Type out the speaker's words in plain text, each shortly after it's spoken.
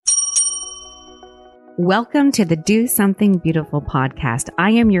Welcome to the Do Something Beautiful podcast.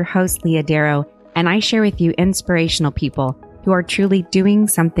 I am your host, Leah Darrow, and I share with you inspirational people who are truly doing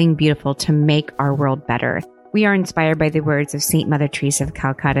something beautiful to make our world better. We are inspired by the words of Saint Mother Teresa of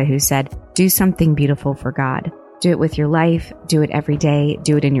Calcutta, who said, do something beautiful for God. Do it with your life, do it every day,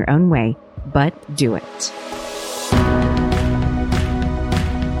 do it in your own way, but do it.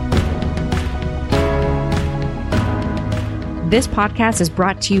 This podcast is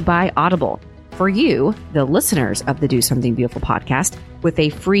brought to you by Audible. For you, the listeners of the Do Something Beautiful podcast, with a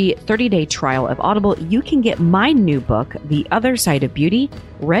free 30-day trial of Audible, you can get my new book, The Other Side of Beauty,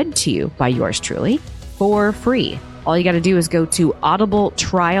 read to you by yours truly for free. All you got to do is go to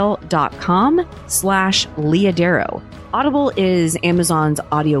audibletrial.com/Leah Darrow. Audible is Amazon's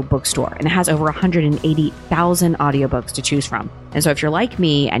audio bookstore, and it has over 180,000 audiobooks to choose from. And so if you're like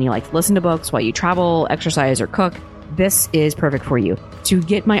me and you like to listen to books while you travel, exercise, or cook, this is perfect for you. To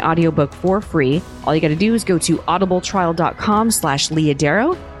get my audiobook for free, all you got to do is go to audibletrial.com/Leah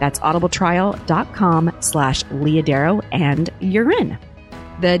Darrow. That's audibletrial.com/Leah Darrow, and you're in.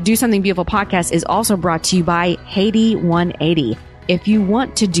 The Do Something Beautiful podcast is also brought to you by Haiti 180. If you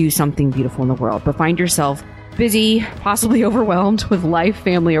want to do something beautiful in the world, but find yourself busy, possibly overwhelmed with life,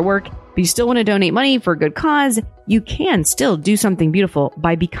 family, or work, but you still want to donate money for a good cause, you can still do something beautiful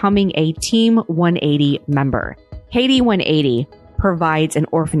by becoming a Team 180 member. Haiti 180 provides an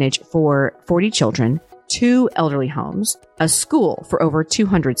orphanage for 40 children, 2 elderly homes, a school for over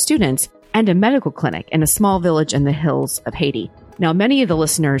 200 students, and a medical clinic in a small village in the hills of Haiti. Now, many of the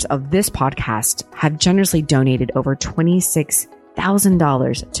listeners of this podcast have generously donated over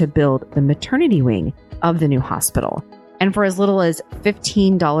 $26,000 to build the maternity wing of the new hospital. And for as little as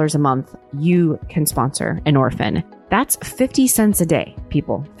 $15 a month, you can sponsor an orphan. That's 50 cents a day,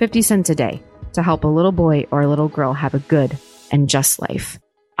 people, 50 cents a day to help a little boy or a little girl have a good and just life.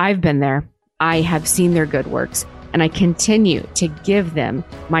 I've been there. I have seen their good works, and I continue to give them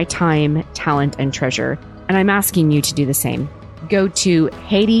my time, talent, and treasure. And I'm asking you to do the same. Go to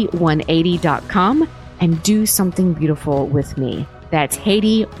Haiti180.com and do something beautiful with me. That's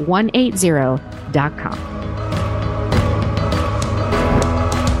Haiti180.com.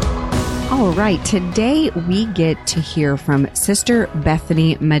 All right, today we get to hear from Sister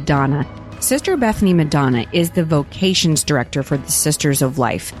Bethany Madonna. Sister Bethany Madonna is the vocations director for the Sisters of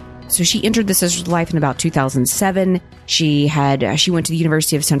Life. So she entered the Sisters of Life in about 2007. She went to the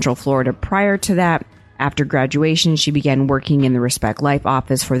University of Central Florida prior to that. After graduation, she began working in the Respect Life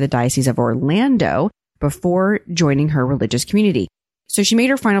office for the Diocese of Orlando before joining her religious community. So she made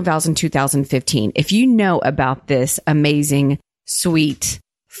her final vows in 2015. If you know about this amazing, sweet,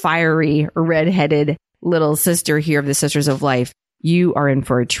 fiery, redheaded little sister here of the Sisters of Life, you are in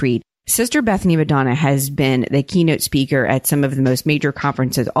for a treat. Sister Bethany Madonna has been the keynote speaker at some of the most major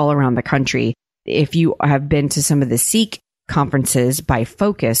conferences all around the country. If you have been to some of the Seek conferences by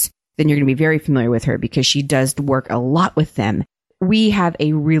Focus, then you're going to be very familiar with her because she does work a lot with them. We have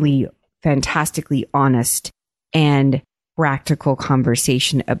a really fantastically honest and practical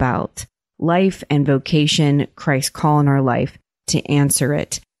conversation about life and vocation, Christ's call in our life to answer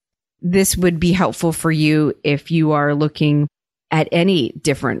it. This would be helpful for you if you are looking at any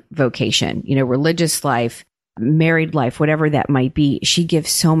different vocation, religious life, married life, whatever that might be. She gives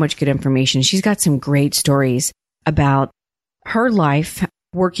so much good information. She's got some great stories about her life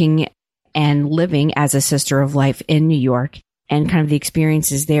working and living as a Sister of Life in New York and kind of the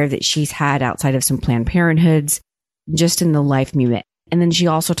experiences there that she's had outside of some Planned Parenthoods, just in the life movement. And then she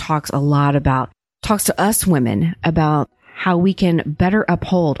also talks to us women about how we can better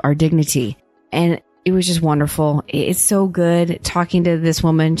uphold our dignity. And it was just wonderful. It's so good talking to this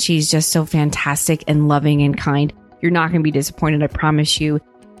woman. She's just so fantastic and loving and kind. You're not going to be disappointed, I promise you.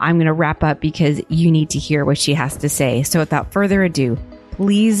 I'm going to wrap up because you need to hear what she has to say. So without further ado,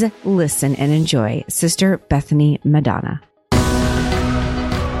 please listen and enjoy Sister Bethany Madonna.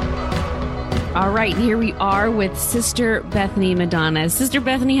 All right, here we are with Sister Bethany Madonna. Sister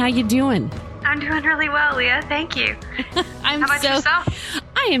Bethany, how you doing? I'm doing really well, Leah. Thank you. How about yourself?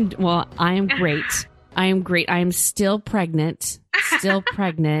 I am great. I am great. I am still pregnant.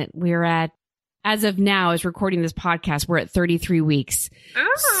 We're at, as of now, as recording this podcast, we're at 33 weeks.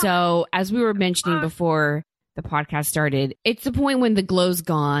 Ooh. So as we were mentioning before the podcast started, it's the point when the glow's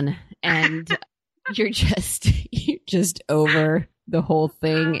gone and you're just over the whole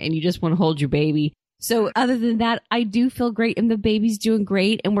thing and you just want to hold your baby. So other than that, I do feel great and the baby's doing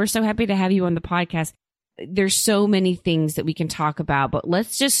great. And we're so happy to have you on the podcast. There's so many things that we can talk about, but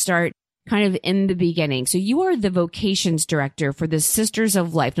let's just start kind of in the beginning. So you are the vocations director for the Sisters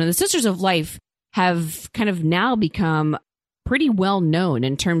of Life. Now, the Sisters of Life have kind of now become pretty well known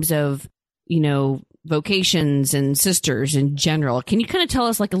in terms of, vocations and sisters in general. Can you kind of tell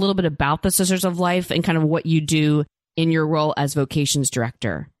us like a little bit about the Sisters of Life and kind of what you do in your role as vocations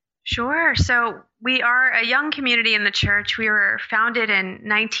director? Sure. So we are a young community in the church. We were founded in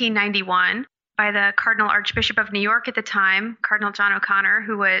 1991 by the Cardinal Archbishop of New York at the time, Cardinal John O'Connor,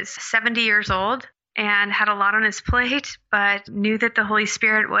 who was 70 years old and had a lot on his plate, but knew that the Holy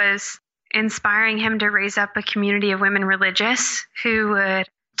Spirit was inspiring him to raise up a community of women religious who would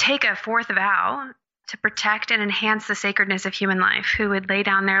take a fourth vow to protect and enhance the sacredness of human life, who would lay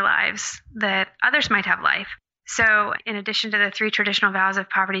down their lives that others might have life. So in addition to the 3 traditional vows of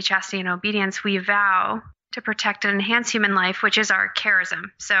poverty, chastity, and obedience, we vow to protect and enhance human life, which is our charism.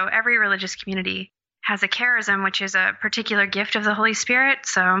 So every religious community has a charism, which is a particular gift of the Holy Spirit.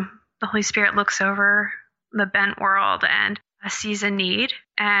 So the Holy Spirit looks over the bent world and sees a need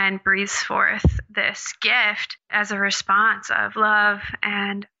and breathes forth this gift as a response of love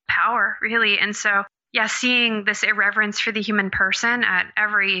and power, really. And so, seeing this irreverence for the human person at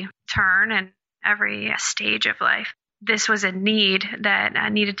every turn and every stage of life, this was a need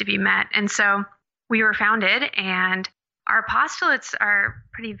that needed to be met. And so we were founded, and our apostolates are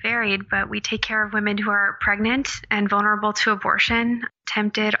pretty varied, but we take care of women who are pregnant and vulnerable to abortion,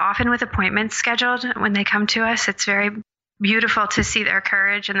 tempted, often with appointments scheduled when they come to us. It's very beautiful to see their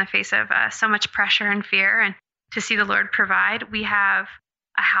courage in the face of so much pressure and fear, and to see the Lord provide. We have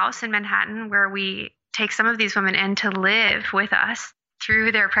a house in Manhattan where we take some of these women in to live with us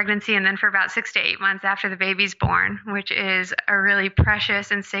through their pregnancy and then for about 6 to 8 months after the baby's born, which is a really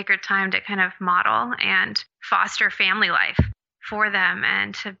precious and sacred time to kind of model and foster family life for them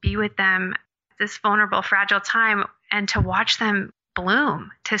and to be with them at this vulnerable, fragile time and to watch them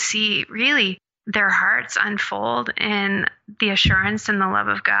bloom, to see really their hearts unfold in the assurance and the love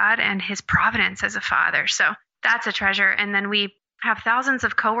of God and his providence as a father. So that's a treasure. And then we have thousands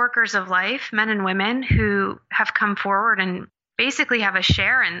of coworkers of life, men and women, who have come forward and basically have a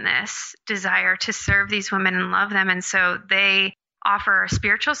share in this desire to serve these women and love them. And so they offer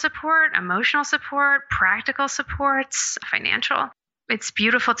spiritual support, emotional support, practical supports, financial. It's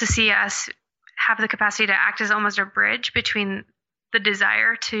beautiful to see us have the capacity to act as almost a bridge between the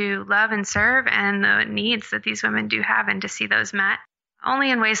desire to love and serve and the needs that these women do have, and to see those met only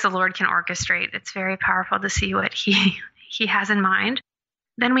in ways the Lord can orchestrate. It's very powerful to see what he has in mind.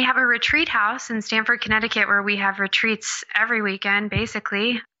 Then we have a retreat house in Stamford, Connecticut, where we have retreats every weekend,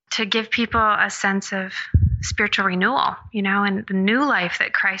 basically, to give people a sense of spiritual renewal, and the new life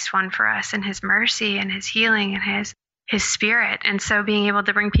that Christ won for us, and his mercy and his healing and his spirit. And so being able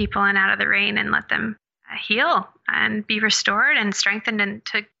to bring people in out of the rain and let them heal and be restored and strengthened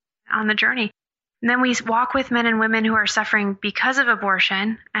on the journey. And then we walk with men and women who are suffering because of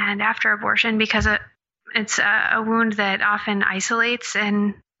abortion and after abortion, because it's a wound that often isolates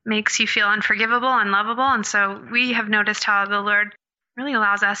and makes you feel unforgivable, unlovable. And so we have noticed how the Lord really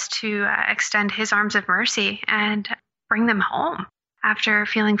allows us to extend his arms of mercy and bring them home after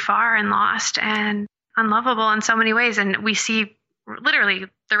feeling far and lost and unlovable in so many ways. And we see literally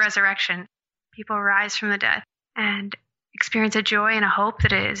the resurrection. People rise from the dead and experience a joy and a hope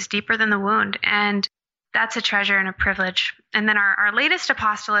that is deeper than the wound. And that's a treasure and a privilege. And then our latest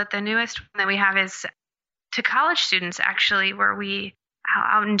apostolate, the newest one that we have, is to college students, actually, where we,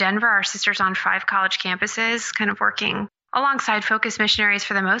 out in Denver, our sisters on 5 college campuses, kind of working alongside Focus missionaries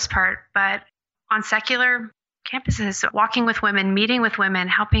for the most part, but on secular campuses, walking with women, meeting with women,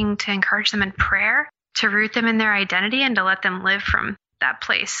 helping to encourage them in prayer, to root them in their identity and to let them live from that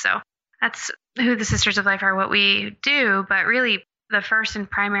place. So that's who the Sisters of Life are, what we do. But really, the first and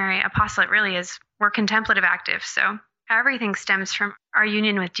primary apostolate really is we're contemplative active. So everything stems from our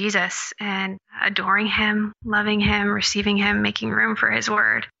union with Jesus and adoring him, loving him, receiving him, making room for his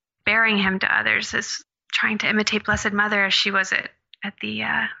word, bearing him to others, as trying to imitate Blessed Mother as she was at the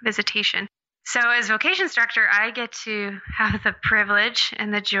visitation. So as vocations director, I get to have the privilege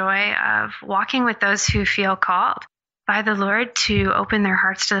and the joy of walking with those who feel called by the Lord to open their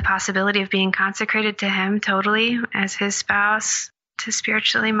hearts to the possibility of being consecrated to him totally as his spouse, to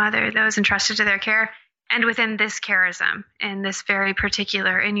spiritually mother those entrusted to their care, and within this charism, in this very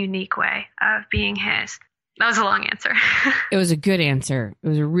particular and unique way of being his. That was a long answer. It was a good answer. It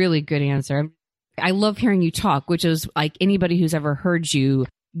was a really good answer. I love hearing you talk, which is like anybody who's ever heard you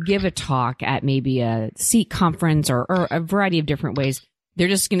give a talk at maybe a SEEK conference or a variety of different ways. They're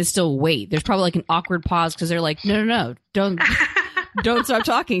just going to still wait. There's probably like an awkward pause because they're like, no, don't stop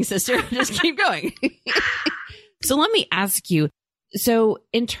talking, sister. Just keep going. So let me ask you. So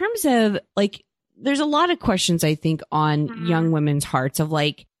in terms of like, there's a lot of questions, I think, on young women's hearts of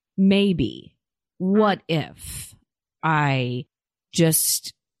like, maybe, what if I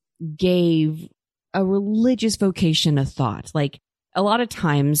just gave a religious vocation of thought. Like a lot of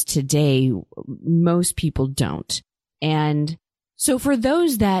times today, most people don't. And so for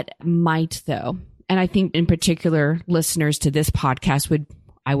those that might though, and I think in particular listeners to this podcast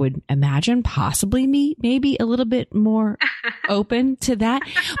I would imagine possibly maybe a little bit more open to that.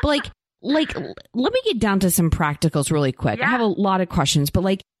 But like, let me get down to some practicals really quick. Yeah. I have a lot of questions, but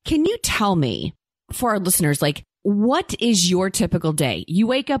like, can you tell me for our listeners, like, what is your typical day? You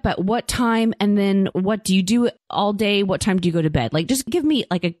wake up at what time, and then what do you do all day? What time do you go to bed? Like, just give me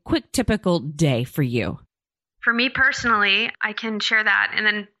like a quick typical day for you. For me personally, I can share that. And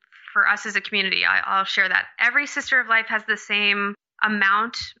then for us as a community, I'll share that. Every Sister of Life has the same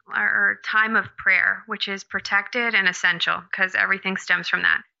amount or time of prayer, which is protected and essential because everything stems from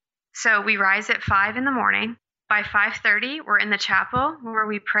that. So we rise at 5 a.m. By 5:30, we're in the chapel where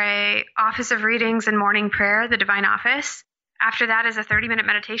we pray Office of Readings and morning prayer, the Divine Office. After that is a 30-minute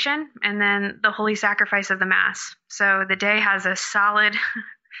meditation and then the Holy Sacrifice of the Mass. So the day has a solid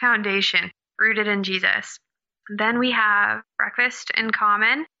foundation rooted in Jesus. Then we have breakfast in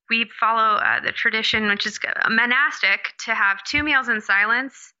common. We follow the tradition, which is monastic, to have 2 meals in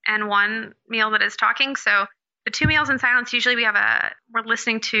silence and 1 meal that is talking. So the 2 meals in silence, usually we're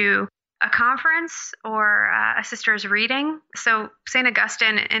listening to a conference or a sister's reading. So St.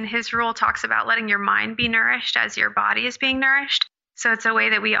 Augustine in his rule talks about letting your mind be nourished as your body is being nourished. So it's a way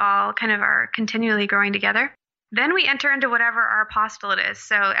that we all kind of are continually growing together. Then we enter into whatever our apostolate is.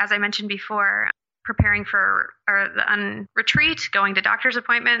 So as I mentioned before, preparing for the retreat, going to doctor's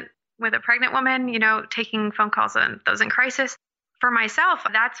appointment with a pregnant woman, taking phone calls on those in crisis. For myself,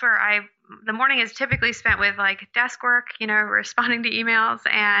 that's where the morning is typically spent with like desk work, responding to emails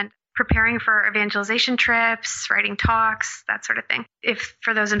and preparing for evangelization trips, writing talks, that sort of thing. If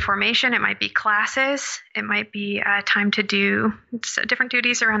for those in formation, it might be classes, it might be time to do different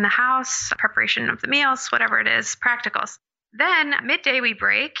duties around the house, preparation of the meals, whatever it is, practicals. Then midday we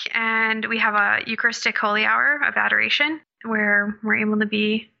break and we have a Eucharistic Holy Hour of adoration where we're able to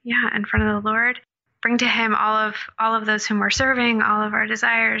be, in front of the Lord, bring to Him all of those whom we're serving, all of our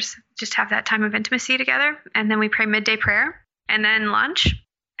desires, just have that time of intimacy together. And then we pray midday prayer and then lunch.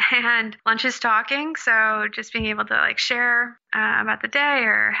 And lunch is talking, so just being able to like share about the day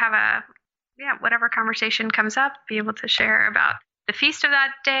or have whatever conversation comes up, be able to share about the feast of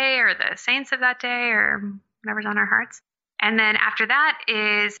that day or the saints of that day or whatever's on our hearts. And then after that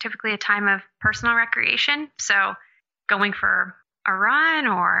is typically a time of personal recreation. So going for a run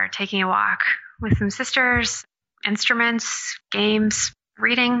or taking a walk with some sisters, instruments, games,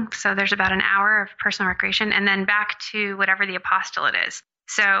 reading. So there's about an hour of personal recreation and then back to whatever the apostolate is.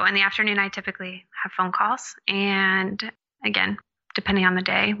 So in the afternoon, I typically have phone calls and again, depending on the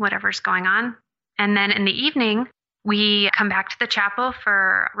day, whatever's going on. And then in the evening, we come back to the chapel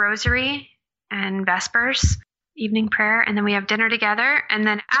for rosary and vespers, evening prayer, and then we have dinner together. And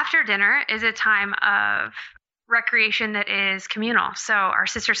then after dinner is a time of recreation that is communal. So our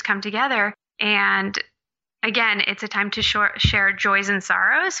sisters come together and again, it's a time to share joys and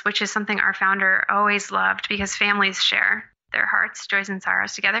sorrows, which is something our founder always loved because families share their hearts, joys and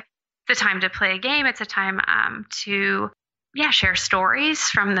sorrows together. It's a time to play a game. It's a time to share stories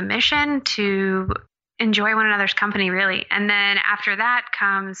from the mission, to enjoy one another's company, really. And then after that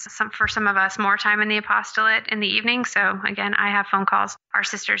comes, for some of us, more time in the apostolate in the evening. So again, I have phone calls. Our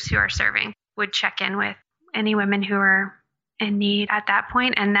sisters who are serving would check in with any women who are in need at that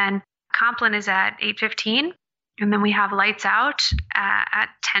point. And then Compline is at 8:15. And then we have lights out at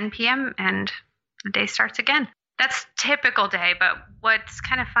 10 p.m. and the day starts again. That's typical day. But what's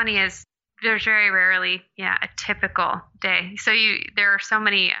kind of funny is there's very rarely, a typical day. So there are so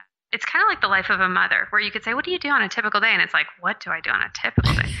many. It's kind of like the life of a mother where you could say, what do you do on a typical day? And it's like, what do I do on a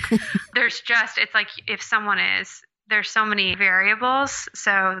typical day? It's like if someone there's so many variables.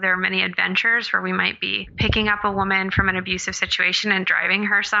 So there are many adventures where we might be picking up a woman from an abusive situation and driving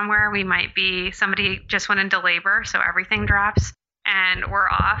her somewhere. We might be somebody just went into labor, so everything drops and we're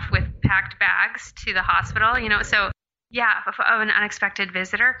off with packed bags to the hospital, So if an unexpected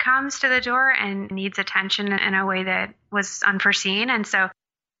visitor comes to the door and needs attention in a way that was unforeseen. And so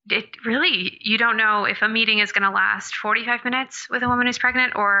it really, you don't know if a meeting is going to last 45 minutes with a woman who's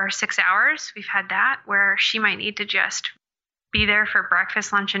pregnant or 6 hours. We've had that where she might need to just be there for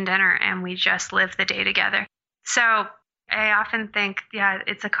breakfast, lunch, and dinner, and we just live the day together. So I often think,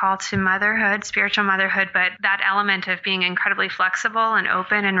 it's a call to motherhood, spiritual motherhood, but that element of being incredibly flexible and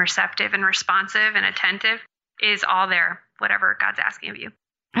open and receptive and responsive and attentive is all there, whatever God's asking of you.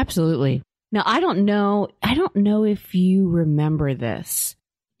 Absolutely. Now, I don't know if you remember this.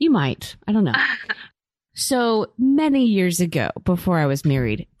 You might. I don't know. So many years ago, before I was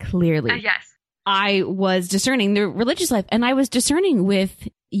married, clearly. Yes. I was discerning the religious life, and I was discerning with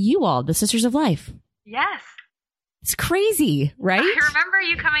you all, the Sisters of Life. Yes. It's crazy, right? I remember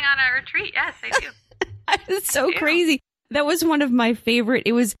you coming on a retreat. Yes, I do. It's so crazy. That was one of my favorite.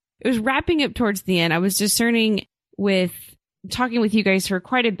 It was wrapping up towards the end. I was discerning with talking with you guys for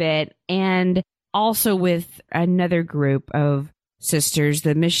quite a bit, and also with another group of sisters,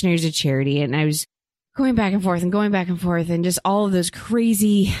 the Missionaries of Charity. And I was going back and forth and just all of those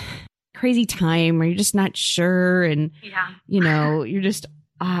crazy time where you're just not sure. And, you're just,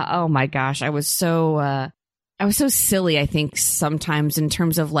 oh my gosh, I was so silly, I think, sometimes in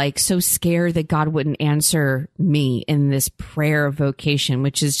terms of like so scared that God wouldn't answer me in this prayer of vocation,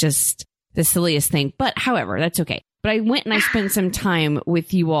 which is just the silliest thing. But however, that's okay. But I went and I spent some time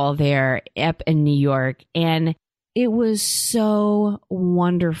with you all there up in New York, and it was so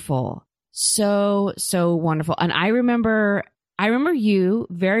wonderful. So wonderful. And I remember you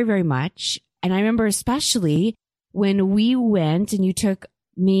very, very much. And I remember especially when we went and you took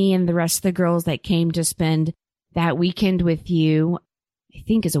me and the rest of the girls that came to spend that weekend with you, I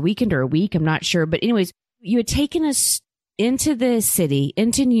think is a weekend or a week, I'm not sure. But anyways, you had taken us into the city,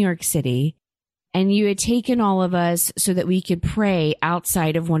 into New York City, and you had taken all of us so that we could pray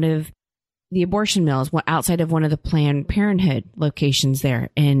outside of one of the abortion mills, outside of one of the Planned Parenthood locations there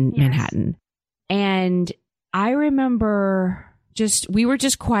in Manhattan. And I remember we were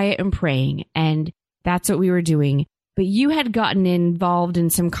just quiet and praying, and that's what we were doing. But you had gotten involved in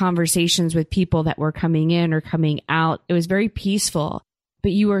some conversations with people that were coming in or coming out. It was very peaceful,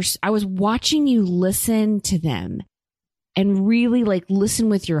 but I was watching you listen to them and really like listen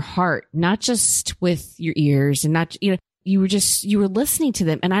with your heart, not just with your ears, and not, you were listening to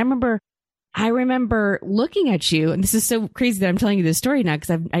them. And I remember looking at you, and this is so crazy that I'm telling you this story now because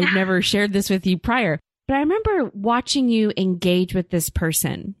I've never shared this with you prior, but I remember watching you engage with this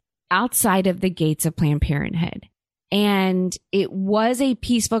person outside of the gates of Planned Parenthood. And it was a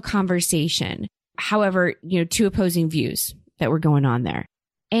peaceful conversation. However, two opposing views that were going on there.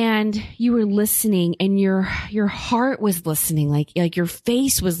 And you were listening, and your heart was listening, like your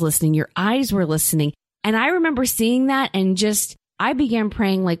face was listening, your eyes were listening. And I remember seeing that, and I began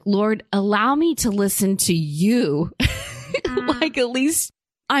praying like, Lord, allow me to listen to you. Like at least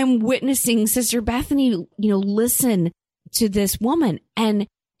I'm witnessing Sister Bethany, listen to this woman. And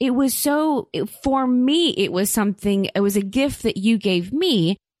it was for me, it was a gift that you gave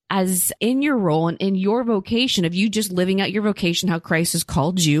me as in your role and in your vocation of you just living out your vocation, how Christ has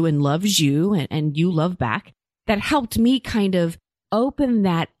called you and loves you and you love back. That helped me kind of open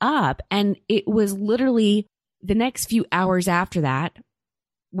that up. And it was literally the next few hours after that,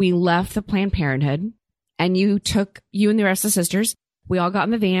 we left the Planned Parenthood, and you and the rest of the sisters, we all got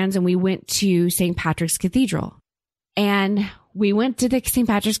in the vans and we went to St. Patrick's Cathedral. And we went to the St.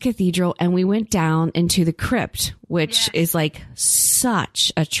 Patrick's Cathedral, and we went down into the crypt, which is like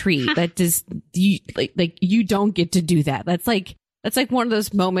such a treat. That does you don't get to do that. That's like one of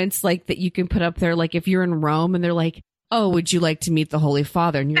those moments like that you can put up there. Like if you're in Rome and they're like, "Oh, would you like to meet the Holy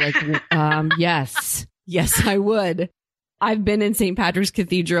Father?" And you're like, yes, I would. I've been in St. Patrick's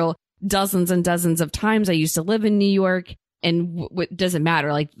Cathedral dozens and dozens of times. I used to live in New York. And what doesn't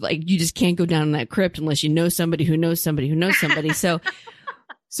matter, like you just can't go down in that crypt unless you know somebody who knows somebody who knows somebody. So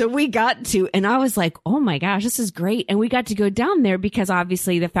we got to, and I was like, oh my gosh, this is great. And we got to go down there because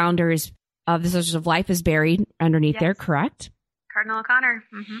obviously the founder of the Sisters of Life is buried underneath there, correct? Cardinal O'Connor.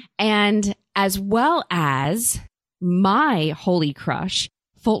 Mm-hmm. And as well as my holy crush,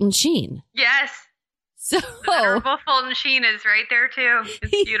 Fulton Sheen. Yes. So the venerable Fulton Sheen is right there too.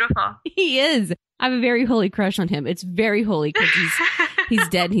 It's beautiful. He is. I have a very holy crush on him. It's very holy because he's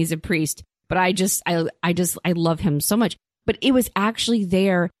dead and he's a priest. But I love him so much. But it was actually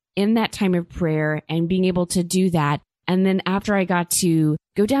there in that time of prayer and being able to do that. And then after I got to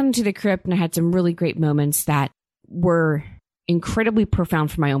go down into the crypt, and I had some really great moments that were incredibly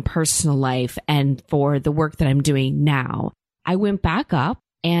profound for my own personal life and for the work that I'm doing now, I went back up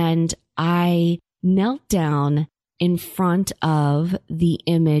and I knelt down in front of the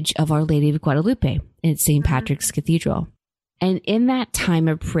image of Our Lady of Guadalupe at St. Patrick's Cathedral. And in that time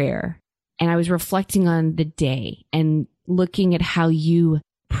of prayer, and I was reflecting on the day and looking at how you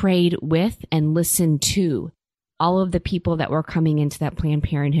prayed with and listened to all of the people that were coming into that Planned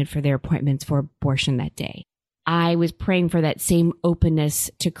Parenthood for their appointments for abortion that day. I was praying for that same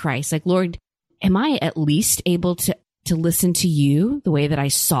openness to Christ. Like, Lord, am I at least able to listen to you the way that I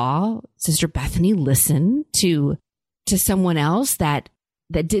saw Sister Bethany listen to someone else that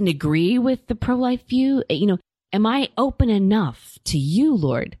didn't agree with the pro-life view? Am I open enough to you,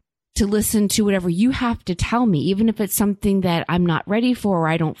 Lord, to listen to whatever you have to tell me, even if it's something that I'm not ready for or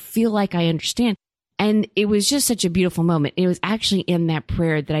I don't feel like I understand. And it was just such a beautiful moment. It was actually in that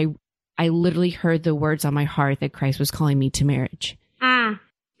prayer that I literally heard the words on my heart that Christ was calling me to marriage.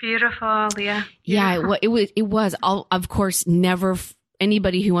 Beautiful, Leah. Yeah, it was. Of course, never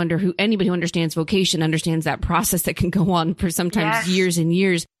anybody who understands vocation understands that process that can go on for sometimes years and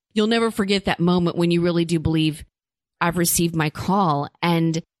years. You'll never forget that moment when you really do believe I've received my call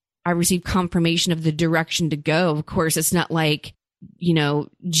and I received confirmation of the direction to go. Of course, it's not like,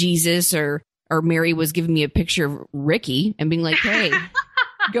 Jesus or Mary was giving me a picture of Ricky and being like, hey,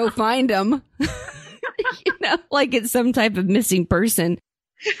 go find him. Like it's some type of missing person.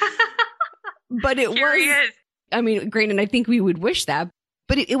 But it was, I mean, granted, I think we would wish that,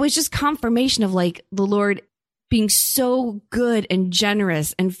 but it was just confirmation of like the Lord being so good and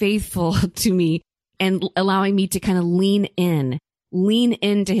generous and faithful to me and allowing me to kind of lean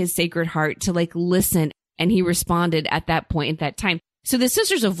into his sacred heart to like listen. And he responded at that point, at that time. So the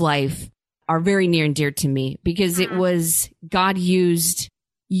Sisters of Life are very near and dear to me because it was God used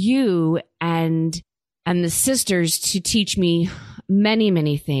you and the sisters to teach me many,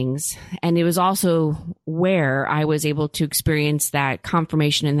 many things. And it was also where I was able to experience that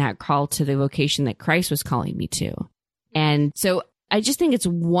confirmation and that call to the vocation that Christ was calling me to. And so I just think it's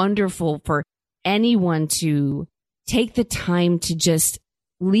wonderful for anyone to take the time to just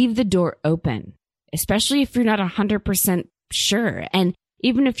leave the door open, especially if you're not 100% sure. And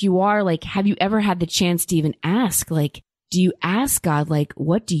even if you are, like, have you ever had the chance to even ask, like, do you ask God, like,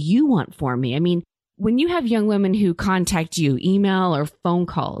 what do you want for me? I mean, when you have young women who contact you, email or phone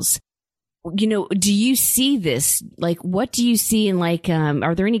calls, do you see this? Like, what do you see in like,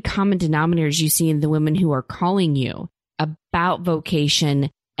 are there any common denominators you see in the women who are calling you about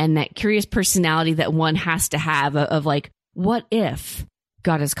vocation and that curious personality that one has to have of like, what if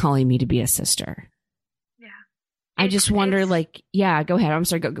God is calling me to be a sister? Yeah. I just wonder, like, yeah, go ahead. I'm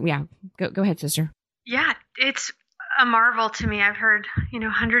sorry. Go ahead, sister. Yeah. It's a marvel to me. I've heard,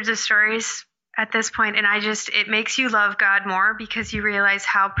 hundreds of stories at this point, and it makes you love God more because you realize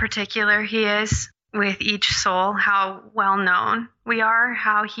how particular he is with each soul, how well known we are,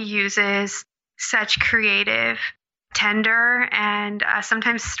 how he uses such creative, tender, and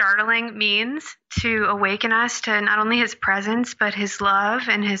sometimes startling means to awaken us to not only his presence, but his love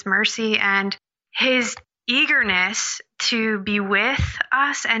and his mercy and his eagerness to be with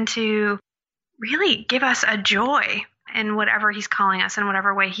us and to really give us a joy in whatever he's calling us, in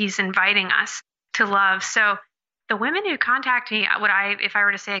whatever way he's inviting us to love. So the women who contact me, if I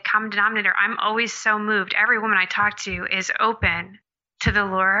were to say a common denominator, I'm always so moved. Every woman I talk to is open to the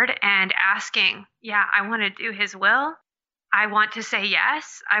Lord and asking, I want to do his will. I want to say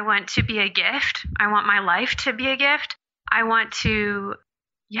yes. I want to be a gift. I want my life to be a gift. I want to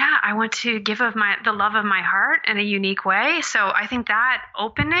give of the love of my heart in a unique way. So I think that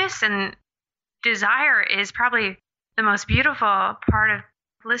openness and desire is probably the most beautiful part of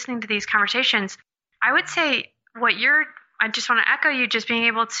listening to these conversations. I would say I just want to echo you just being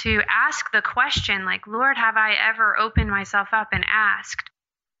able to ask the question, like, Lord, have I ever opened myself up and asked,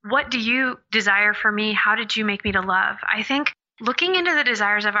 what do you desire for me? How did you make me to love? I think looking into the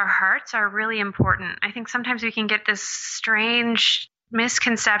desires of our hearts are really important. I think sometimes we can get this strange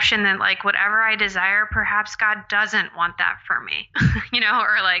misconception that like whatever I desire, perhaps God doesn't want that for me,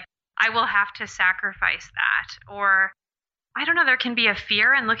 or like I will have to sacrifice that, or I don't know, there can be a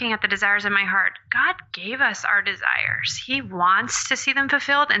fear in looking at the desires of my heart. God gave us our desires. He wants to see them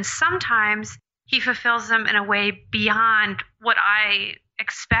fulfilled. And sometimes he fulfills them in a way beyond what I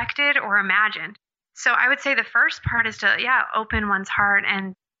expected or imagined. So I would say the first part is to, open one's heart.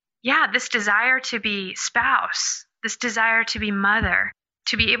 And this desire to be spouse, this desire to be mother,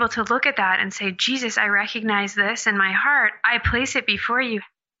 to be able to look at that and say, Jesus, I recognize this in my heart. I place it before you.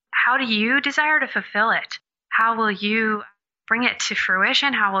 How do you desire to fulfill it? How will you bring it to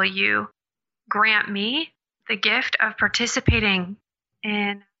fruition? How will you grant me the gift of participating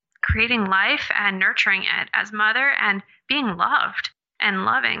in creating life and nurturing it as mother and being loved and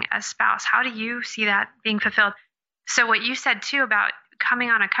loving as spouse? How do you see that being fulfilled? So what you said too about coming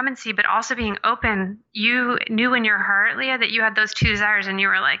on a come and see, but also being open, you knew in your heart, Leah, that you had those two desires and you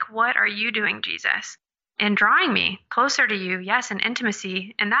were like, what are you doing, Jesus? And drawing me closer to you, yes, in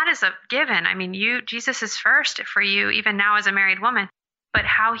intimacy. And that is a given. I mean, Jesus is first for you, even now as a married woman. But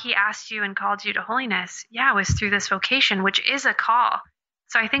how he asked you and called you to holiness, was through this vocation, which is a call.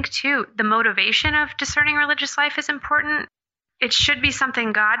 So I think, too, the motivation of discerning religious life is important. It should be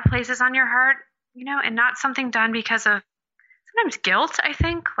something God places on your heart, and not something done because of sometimes guilt, I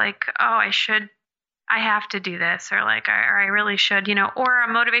think. Like, oh, I should I have to do this, or like, or I really should, or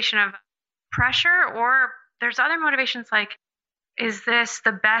a motivation of pressure, or there's other motivations like, is this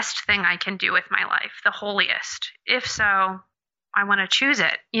the best thing I can do with my life, the holiest? If so, I want to choose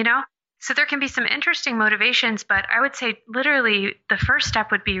it. So there can be some interesting motivations, but I would say literally the first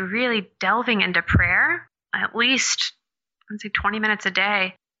step would be really delving into prayer, at least, I'd say 20 minutes a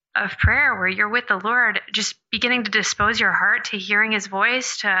day of prayer where you're with the Lord, just beginning to dispose your heart to hearing his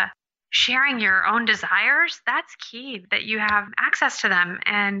voice, to sharing your own desires. That's key, that you have access to them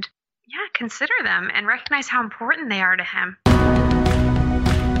and consider them and recognize how important they are to him.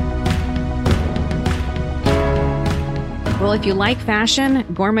 Well, if you like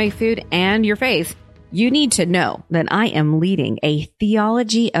fashion, gourmet food, and your faith, you need to know that I am leading a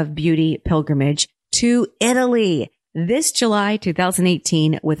Theology of Beauty pilgrimage to Italy this July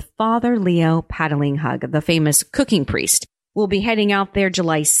 2018 with Father Leo Paddlinghug, the famous cooking priest. We'll be heading out there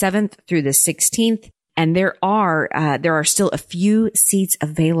July 7th through the 16th, and there are still a few seats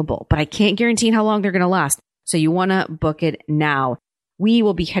available, but I can't guarantee how long they're going to last, so you want to book it now. We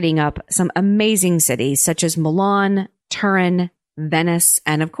will be heading up some amazing cities such as Milan, Turin, Venice,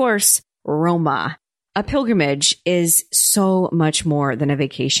 and of course, Roma. A pilgrimage is so much more than a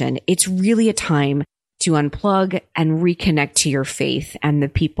vacation. It's really a time to unplug and reconnect to your faith and the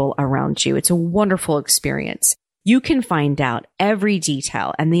people around you. It's a wonderful experience. You can find out every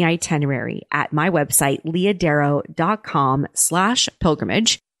detail and the itinerary at my website,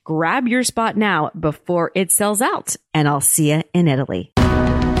 leahdarrow.com/pilgrimage. Grab your spot now before it sells out, and I'll see you in Italy.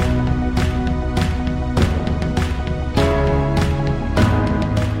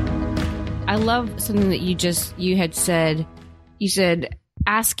 I love something that you had said. You said,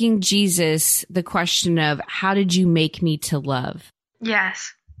 asking Jesus the question of, how did you make me to love?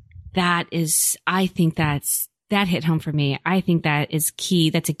 Yes. That hit home for me. I think that is key.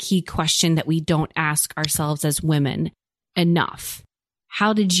 That's a key question that we don't ask ourselves as women enough.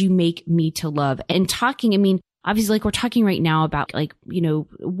 How did you make me to love? And obviously, like we're talking right now about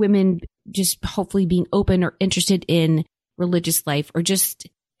women just hopefully being open or interested in religious life, or just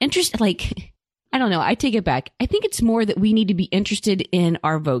interested, I don't know. I take it back. I think it's more that we need to be interested in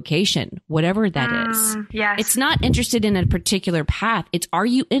our vocation, whatever that is. Yes. It's not interested in a particular path. It's, are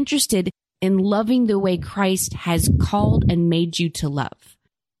you interested in loving the way Christ has called and made you to love?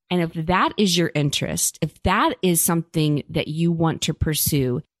 And if that is your interest, if that is something that you want to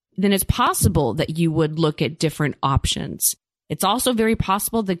pursue, then it's possible that you would look at different options. It's also very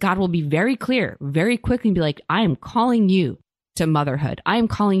possible that God will be very clear, very quickly, and be like, I am calling you to motherhood. I am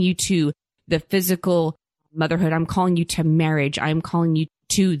calling you to the physical motherhood. I'm calling you to marriage. I'm calling you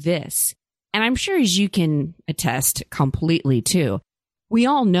to this. And I'm sure, as you can attest completely too, we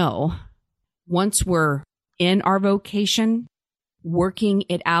all know once we're in our vocation, working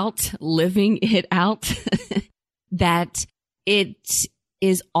it out, living it out, that it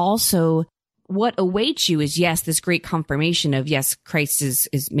is also what awaits you is, yes, this great confirmation of, yes, Christ has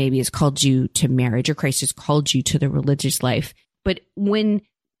called you to marriage, or Christ has called you to the religious life. But when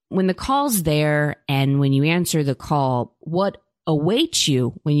the call's there and when you answer the call, what awaits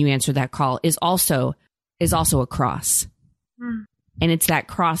you when you answer that call is also a cross. And it's that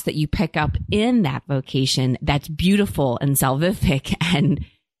cross that you pick up in that vocation that's beautiful and salvific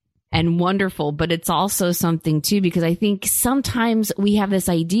and wonderful. But it's also something too, because I think sometimes we have this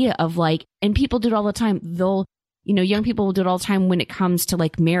idea of and people do it all the time. Young people will do it all the time when it comes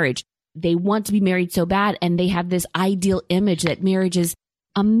to marriage. They want to be married so bad, and they have this ideal image that marriage is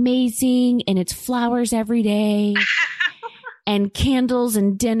amazing and it's flowers every day and candles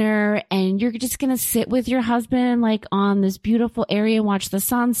and dinner, and you're just going to sit with your husband on this beautiful area and watch the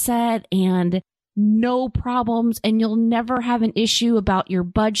sunset and no problems, and you'll never have an issue about your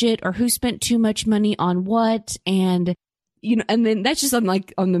budget or who spent too much money on what. And and then that's just on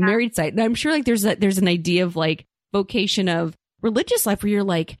the married side. And I'm sure there's an idea of vocation of religious life where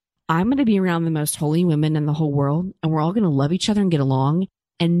you're I'm going to be around the most holy women in the whole world, and we're all going to love each other and get along,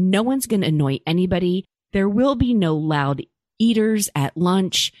 and no one's going to annoy anybody. There will be no loud eaters at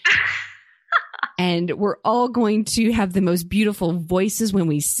lunch, and we're all going to have the most beautiful voices when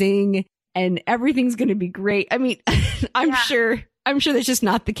we sing, and everything's going to be great. I mean, I'm sure that's just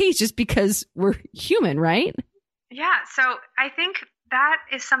not the case, just because we're human, right? Yeah. So I think that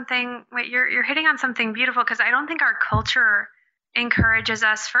is something, you're hitting on something beautiful, because I don't think our culture encourages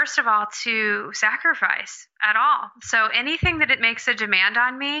us, first of all, to sacrifice at all. So anything that it makes a demand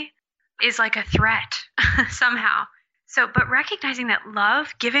on me is like a threat somehow. So, but recognizing that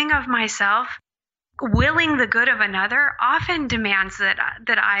love, giving of myself, willing the good of another often demands that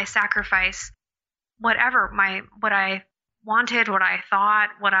I sacrifice what I wanted, what I thought,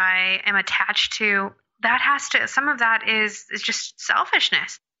 what I am attached to some of that is just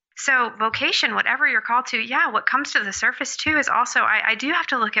selfishness. So vocation, whatever you're called to, what comes to the surface too is also, I do have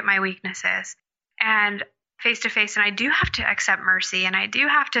to look at my weaknesses and face to face, and I do have to accept mercy, and I do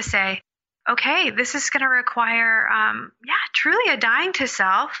have to say, okay, this is going to require, truly a dying to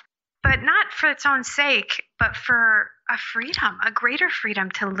self, but not for its own sake, but for a freedom, a greater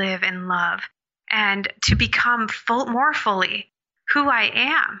freedom to live in love and to become more fully who I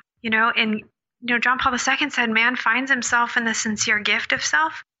am. John Paul II said, man finds himself in the sincere gift of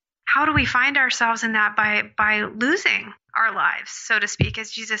self. How do we find ourselves in that? By losing our lives, so to speak.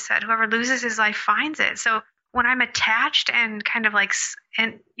 As Jesus said, whoever loses his life finds it. So when I'm attached and kind of like,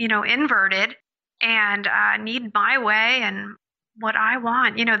 inverted and need my way and what I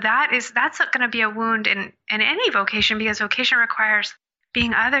want, that's going to be a wound in any vocation, because vocation requires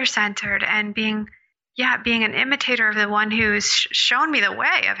being other-centered and being an imitator of the one who's shown me the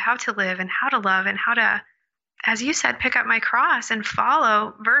way of how to live and how to love and how to, as you said, pick up my cross and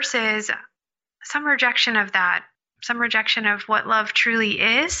follow, versus some rejection of that, some rejection of what love truly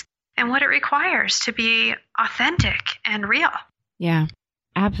is and what it requires to be authentic and real. Yeah,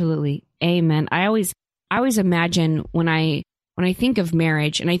 absolutely. Amen. I always imagine when I think of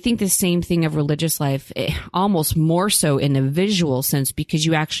marriage, and I think the same thing of religious life, almost more so in a visual sense, because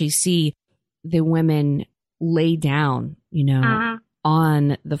you actually see the women lay down,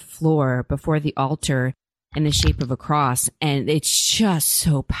 on the floor before the altar in the shape of a cross. And it's just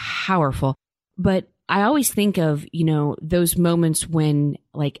so powerful. But I always think of, those moments when,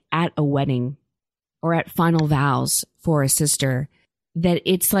 like at a wedding or at final vows for a sister, that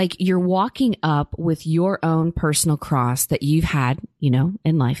it's like you're walking up with your own personal cross that you've had,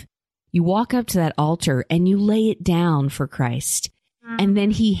 in life. You walk up to that altar and you lay it down for Christ. And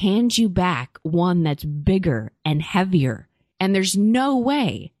then he hands you back one that's bigger and heavier. And there's no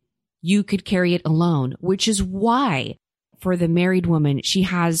way you could carry it alone, which is why for the married woman, she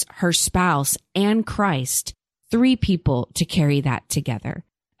has her spouse and Christ, 3 people to carry that together.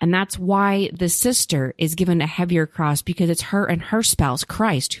 And that's why the sister is given a heavier cross, because it's her and her spouse,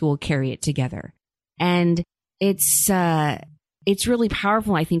 Christ, who will carry it together. And it's really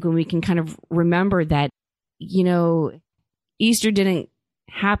powerful, I think, when we can kind of remember that, Easter didn't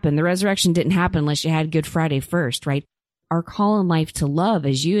happen. The resurrection didn't happen unless you had Good Friday first, right? Our call in life to love,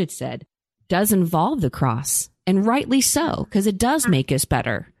 as you had said, does involve the cross, and rightly so, because it does make us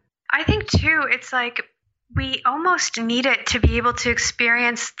better. I think too, it's like we almost need it to be able to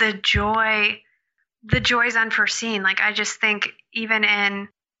experience the joys unforeseen. Like I just think even in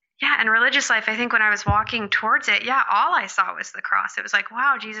religious life, I think when I was walking towards it, all I saw was the cross. It was like,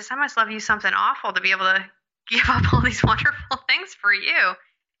 wow, Jesus, I must love you something awful to be able to give up all these wonderful things for you,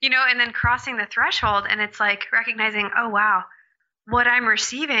 and then crossing the threshold. And it's like recognizing, oh, wow, what I'm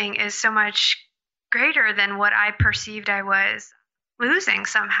receiving is so much greater than what I perceived I was losing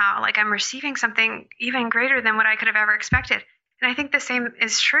somehow. Like I'm receiving something even greater than what I could have ever expected. And I think the same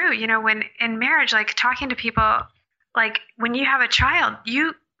is true, when in marriage, like talking to people, like when you have a child,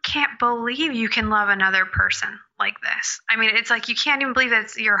 you can't believe you can love another person like this. I mean, it's like you can't even believe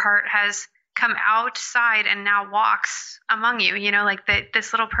that your heart has come outside and now walks among you, like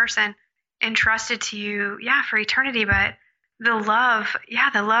this little person entrusted to you, for eternity. But the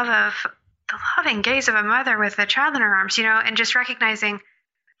loving gaze of a mother with a child in her arms, and just recognizing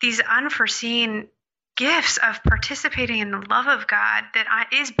these unforeseen gifts of participating in the love of God that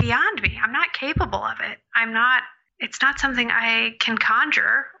is beyond me. I'm not capable of it. It's not something I can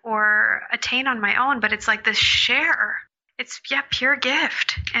conjure or attain on my own, but it's like this share. It's pure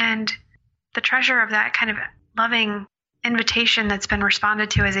gift. And the treasure of that kind of loving invitation that's been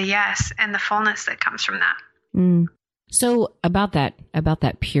responded to as a yes, and the fullness that comes from that. So about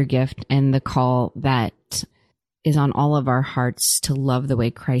that pure gift and the call that is on all of our hearts to love the way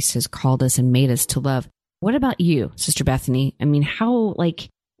Christ has called us and made us to love. What about you, Sister Bethany? I mean, how, like,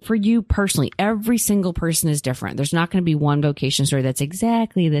 for you personally, every single person is different. There's not going to be one vocation story that's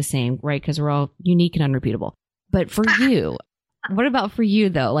exactly the same, right? Because we're all unique and unrepeatable. But for you, what about for you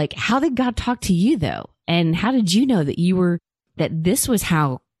though? Like, how did God talk to you though? And how did you know that this was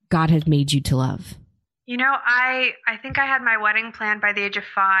how God had made you to love? I think I had my wedding planned by the age of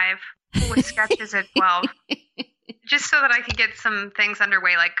 5 with sketches at 12, just so that I could get some things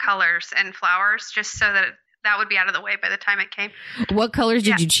underway, like colors and flowers, just so that would be out of the way by the time it came. What colors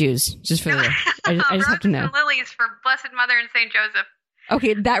did you choose? Just for I just have to know. And lilies for Blessed Mother and St. Joseph.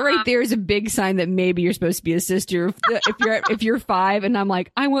 Okay, that right there is a big sign that maybe you're supposed to be a sister. If you're 5 and I'm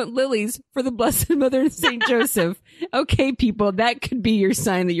like, I want lilies for the Blessed Mother and St. Joseph. Okay, people, that could be your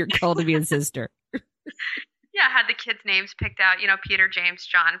sign that you're called to be a sister. I had the kids' names picked out, Peter, James,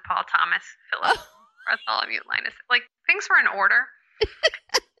 John, Paul, Thomas, Philip, Bartholomew, Linus. Like, things were in order.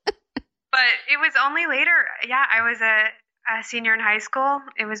 But it was only later. Yeah, I was a senior in high school.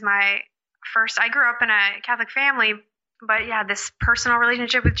 It was my first. I grew up in a Catholic family, but yeah, this personal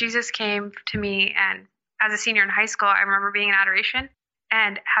relationship with Jesus came to me. And as a senior in high school, I remember being in adoration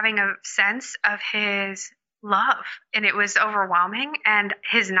and having a sense of his love. And it was overwhelming. And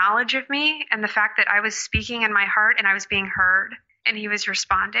his knowledge of me and the fact that I was speaking in my heart and I was being heard and he was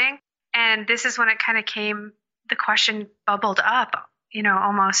responding. And this is when it kind of came, the question bubbled up,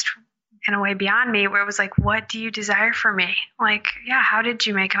 almost in a way beyond me, where it was like, what do you desire for me? Like, yeah, how did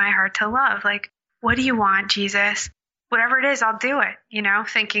you make my heart to love? Like, what do you want, Jesus? Whatever it is, I'll do it,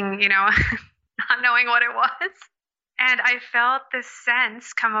 thinking, not knowing what it was. And I felt this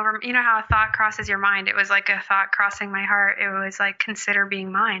sense come over me. You know how a thought crosses your mind? It was like a thought crossing my heart. It was like, consider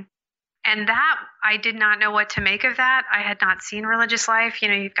being mine. And that, I did not know what to make of that. I had not seen Religious Life.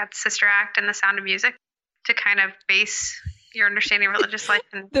 You've got Sister Act and The Sound of Music to kind of base your understanding of religious life.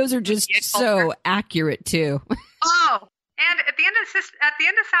 And those are just so accurate too. Oh, and at the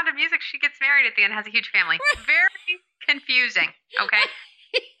end of Sound of Music, she gets married at the end, has a huge family. Very confusing. Okay.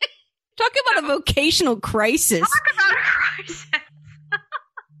 Talk about a vocational crisis. Talk about a crisis.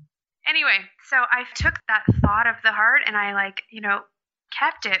 Anyway, so I took that thought of the heart and I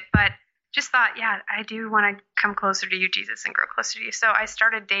kept it, but just thought, yeah, I do want to come closer to you, Jesus, and grow closer to you. So I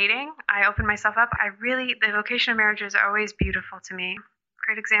started dating. I opened myself up. The vocation of marriage is always beautiful to me.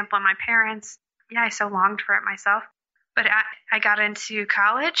 Great example of my parents. Yeah, I so longed for it myself. But I got into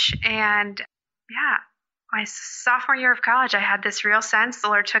college, and yeah, my sophomore year of college, I had this real sense the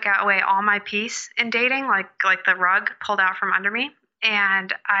Lord took away all my peace in dating, like the rug pulled out from under me.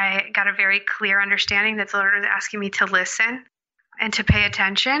 And I got a very clear understanding that the Lord was asking me to listen and to pay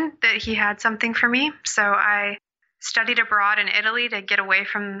attention, that he had something for me. So I studied abroad in Italy to get away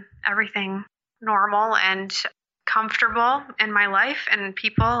from everything normal and comfortable in my life and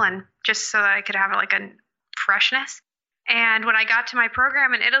people, and just so that I could have a freshness. And when I got to my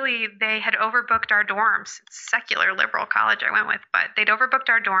program in Italy, they had overbooked our dorms. It's a secular liberal college I went with, but they'd overbooked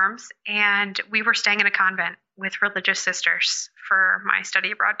our dorms, and we were staying in a convent with religious sisters for my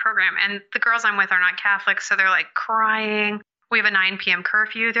study abroad program. And the girls I'm with are not Catholic, so they're crying. We have a 9 p.m.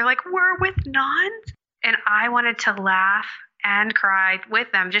 curfew. They're like, we're with nuns. And I wanted to laugh and cry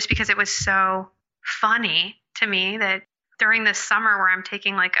with them just because it was so funny to me that during this summer where I'm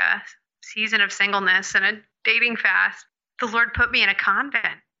taking a season of singleness and a dating fast, the Lord put me in a convent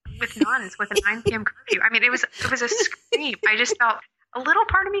with nuns with a 9 p.m. curfew. I mean, it was a scream. I just felt, a little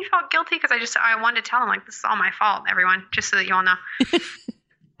part of me felt guilty because I wanted to tell them, this is all my fault, everyone, just so that you all know.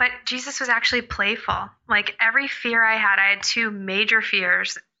 But Jesus was actually playful. Every fear I had 2 major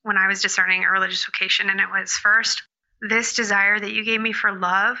fears when I was discerning a religious vocation. And it was, first, this desire that you gave me for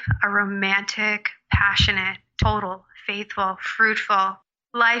love, a romantic, passionate, total, faithful, fruitful,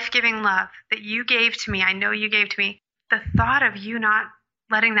 life-giving love that you gave to me. I know you gave to me. The thought of you not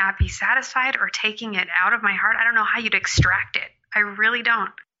letting that be satisfied or taking it out of my heart, I don't know how you'd extract it. I really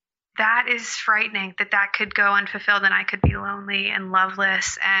don't. That is frightening that could go unfulfilled and I could be lonely and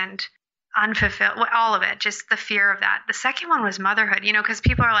loveless and unfulfilled. All of it, just the fear of that. The second one was motherhood, because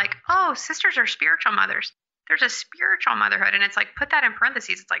people are like, oh, sisters are spiritual mothers. There's a spiritual motherhood. And it's put that in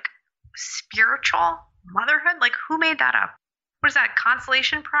parentheses. It's spiritual motherhood? Who made that up? What is that,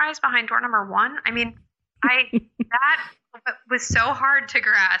 consolation prize behind door number 1? I mean, that was so hard to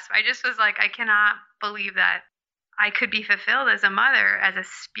grasp. I just was I cannot believe that I could be fulfilled as a mother, as a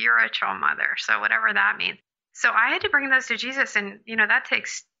spiritual mother. So whatever that means. So I had to bring those to Jesus. And, that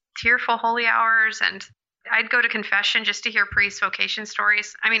takes tearful holy hours. And I'd go to confession just to hear priest vocation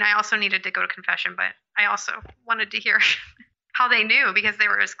stories. I mean, I also needed to go to confession, but I also wanted to hear how they knew, because they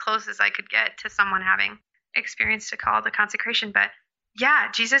were as close as I could get to someone having experienced a call to consecration. But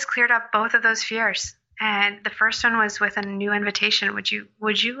yeah, Jesus cleared up both of those fears. And the first one was with a new invitation. Would you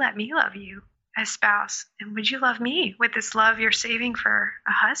let me love you as spouse? And would you love me with this love you're saving for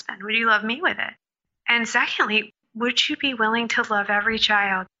a husband? Would you love me with it? And secondly, would you be willing to love every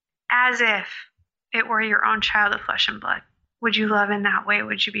child as if it were your own child of flesh and blood? Would you love in that way?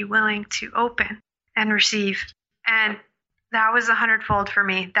 Would you be willing to open and receive? And that was 100-fold for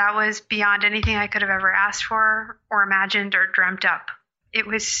me. That was beyond anything I could have ever asked for or imagined or dreamt up. It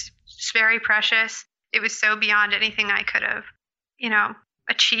was very precious. It was so beyond anything I could have,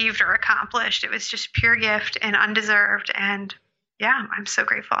 achieved or accomplished. It was just pure gift and undeserved. And yeah, I'm so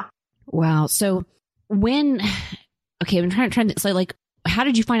grateful. Wow. So I'm trying to how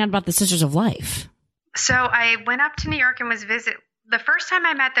did you find out about the Sisters of Life? So I went up to New York and was visit. The first time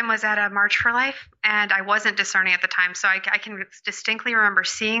I met them was at a March for Life, and I wasn't discerning at the time. So I can distinctly remember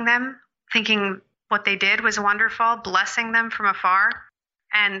seeing them, thinking what they did was wonderful, blessing them from afar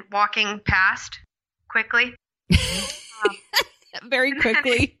and walking past quickly. Very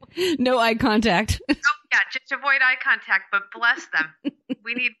quickly. No eye contact. Oh, yeah, just avoid eye contact, but bless them.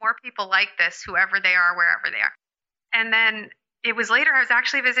 We need more people like this, whoever they are, wherever they are. And then it was later, I was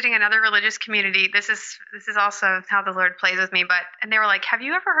actually visiting another religious community. This is also how the Lord plays with me. And they were like, have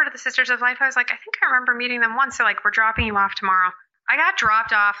you ever heard of the Sisters of Life? I was like, I think I remember meeting them once. They're like, we're dropping you off tomorrow. I got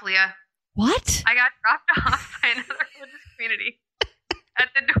dropped off, Leah. What? I got dropped off by another religious community at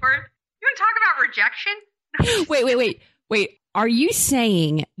the door. You want to talk about rejection? Wait. Are you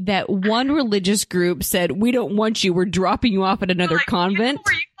saying that one religious group said, we don't want you, we're dropping you off at another convent?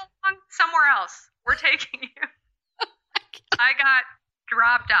 You belong somewhere else. We're taking you. I got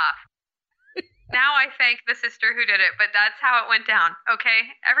dropped off. Now I thank the sister who did it, but that's how it went down, okay?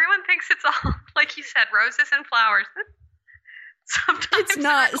 Everyone thinks it's all, like you said, roses and flowers. Sometimes it's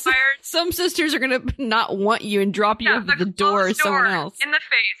not. Some sisters are going to not want you and drop you off at the door or someone else. In the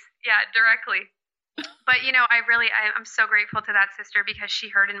face. Yeah, directly. But, I'm so grateful to that sister because she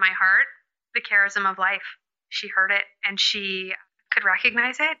heard in my heart the charism of life. She heard it and she could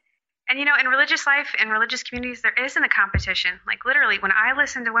recognize it. And, in religious life, in religious communities, there isn't a competition. Like, literally, when I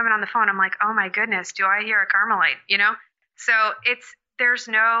listen to women on the phone, I'm like, oh, my goodness, do I hear a Carmelite, So there's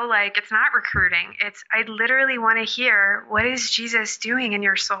no, it's not recruiting. I literally want to hear, what is Jesus doing in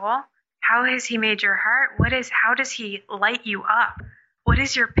your soul? How has he made your heart? How does he light you up? What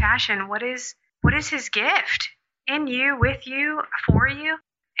is your passion? What is his gift in you, with you, for you?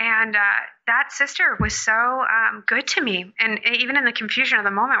 And that sister was so good to me. And even in the confusion of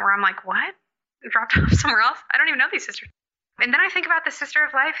the moment where I'm like, what? Dropped off somewhere else? I don't even know these sisters. And then I think about the sister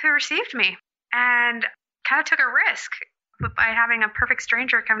of life who received me and kind of took a risk by having a perfect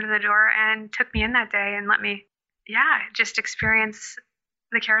stranger come to the door and took me in that day and let me, just experience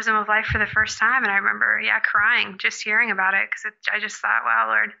the charism of life for the first time. And I remember, crying just hearing about it because I just thought, wow,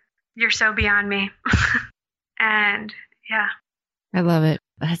 Lord, you're so beyond me. And I love it.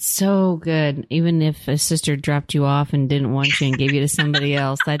 That's so good. Even if a sister dropped you off and didn't want you and gave you to somebody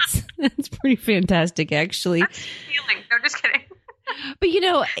else, that's pretty fantastic, actually. That's healing. No, just kidding.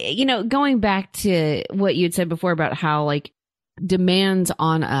 But going back to what you had said before about how demands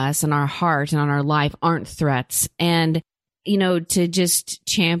on us and our heart and on our life aren't threats, and to just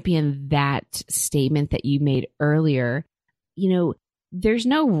champion that statement that you made earlier, there's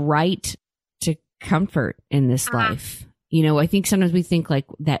no right to comfort in this life. I think sometimes we think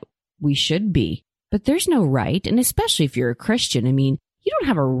that we should be, but there's no right. And especially if you're a Christian, you don't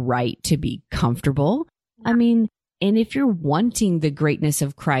have a right to be comfortable. And if you're wanting the greatness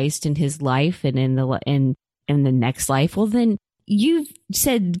of Christ in his life and in the next life, well, then you've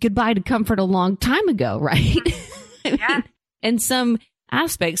said goodbye to comfort a long time ago, right? In some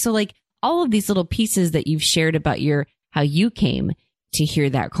aspects. So all of these little pieces that you've shared about how you came to hear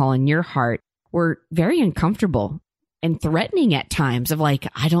that call in your heart were very uncomfortable and threatening at times of I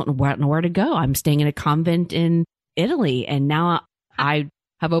don't know where to go. I'm staying in a convent in Italy and now I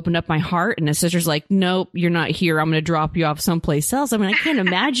have opened up my heart and the sister's like, nope, you're not here. I'm going to drop you off someplace else. I can't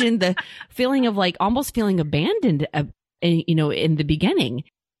imagine the feeling of almost feeling abandoned, in the beginning.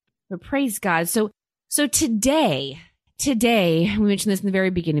 But praise God. So today, we mentioned this in the very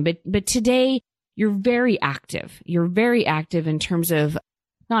beginning, but today you're very active. You're very active in terms of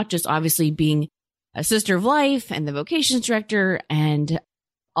not just obviously being a sister of life and the vocations director and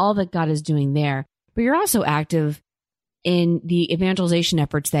all that God is doing there, but you're also active in the evangelization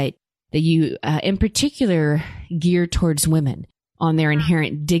efforts that you, in particular, gear towards women on their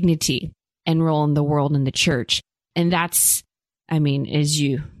inherent dignity and role in the world and the church. And that's, as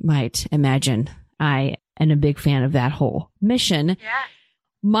you might imagine, I am a big fan of that whole mission. Yeah.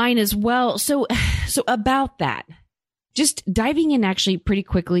 Mine as well. So about that, just diving in actually pretty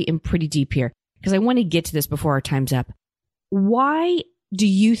quickly and pretty deep here, because I want to get to this before our time's up. Why do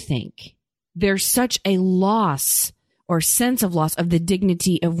you think there's such a loss or sense of loss of the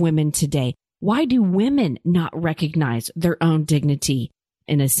dignity of women today? Why do women not recognize their own dignity,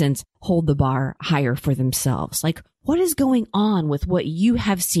 in a sense, hold the bar higher for themselves? What is going on with what you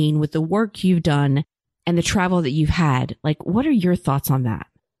have seen, with the work you've done and the travel that you've had? What are your thoughts on that?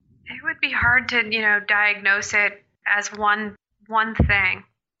 It would be hard to, diagnose it as one thing.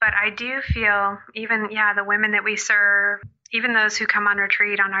 But I do feel even, the women that we serve, even those who come on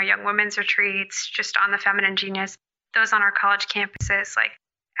retreat, on our young women's retreats, just on the Feminine Genius, those on our college campuses,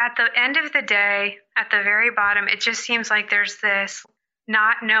 at the end of the day, at the very bottom, it just seems like there's this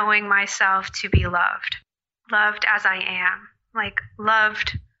not knowing myself to be loved as I am,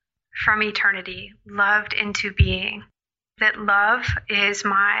 loved from eternity, loved into being. That love is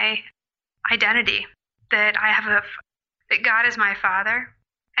my identity, that that God is my Father,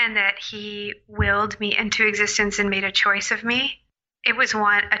 and that He willed me into existence and made a choice of me. It was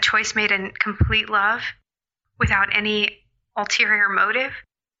a choice made in complete love, without any ulterior motive,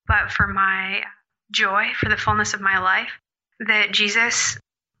 but for my joy, for the fullness of my life. That Jesus,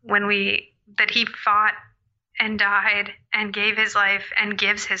 that He fought and died and gave His life and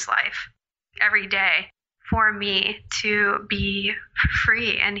gives His life every day for me to be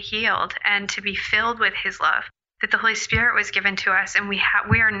free and healed and to be filled with His love. That the Holy Spirit was given to us, and we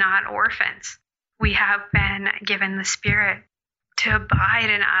are not orphans. We have been given the Spirit to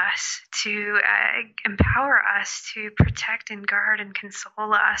abide in us, to empower us, to protect and guard and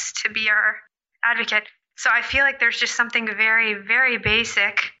console us, to be our advocate. So I feel like there's just something very, very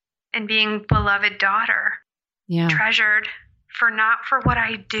basic in being beloved daughter, treasured not for what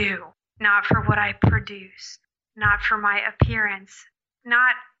I do, not for what I produce, not for my appearance,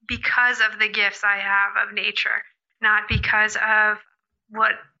 not because of the gifts I have of nature, not because of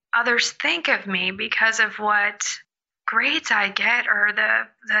what others think of me, because of what grades I get or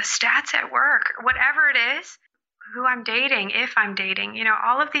the stats at work, whatever it is, who I'm dating, if I'm dating,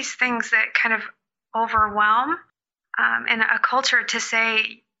 all of these things that kind of overwhelm in a culture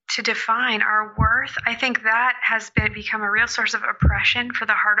to define our worth. I think that has become a real source of oppression for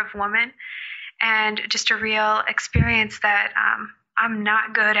the heart of woman, and just a real experience that I'm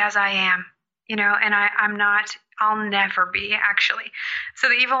not good as I am, and I'll never be, actually. So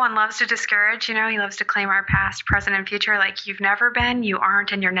the evil one loves to discourage, he loves to claim our past, present, and future, like you've never been, you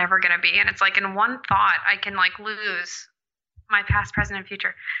aren't, and you're never going to be. And it's like in one thought, I can lose my past, present, and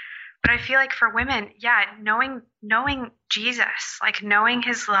future. But I feel like for women, knowing Jesus, knowing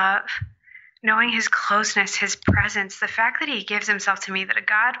His love, knowing His closeness, His presence, the fact that He gives Himself to me, that a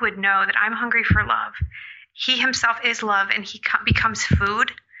God would know that I'm hungry for love. He Himself is love, and He becomes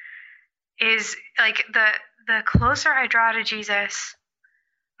food, is like the closer I draw to Jesus,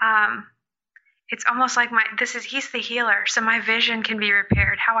 it's almost like He's the healer. So my vision can be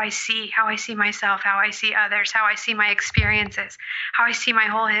repaired. How I see myself, how I see others, how I see my experiences, how I see my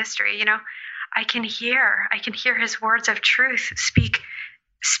whole history. I can hear His words of truth speak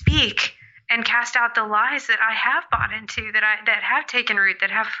and cast out the lies that I have bought into, that have taken root,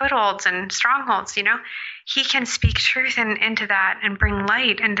 that have footholds and strongholds. He can speak truth into that and bring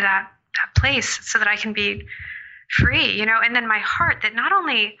light into that place so that I can be free, and then my heart, that not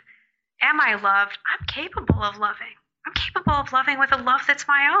only am I loved, I'm capable of loving. I'm capable of loving with a love that's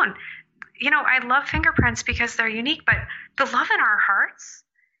my own. I love fingerprints because they're unique, but the love in our hearts,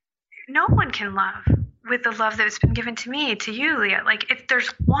 no one can love with the love that's been given to me, to you, Leah. If there's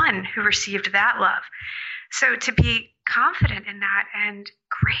one who received that love. So to be confident in that and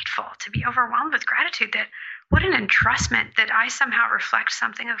grateful, to be overwhelmed with gratitude, that what an entrustment that I somehow reflect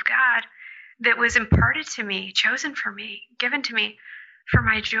something of God that was imparted to me, chosen for me, given to me for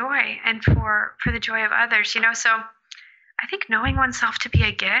my joy and for the joy of others. So I think knowing oneself to be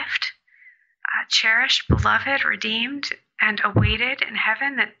a gift, cherished, beloved, redeemed, and awaited in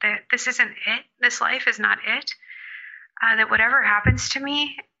heaven, that this isn't it, this life is not it, that whatever happens to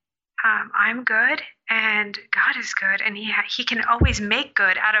me, I'm good and God is good, and he can always make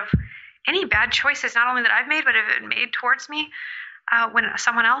good out of any bad choices, not only that I've made, but have been made towards me when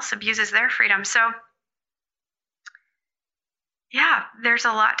someone else abuses their freedom. So yeah, there's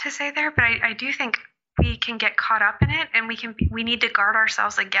a lot to say there, but I do think we can get caught up in it, and we need to guard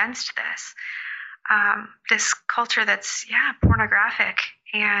ourselves against this culture that's pornographic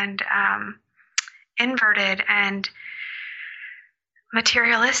and inverted and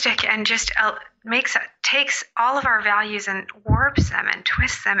materialistic, and just takes all of our values and warps them and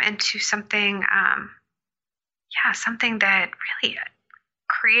twists them into something something that really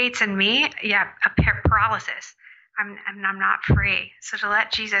creates in me a paralysis. I'm not free. So to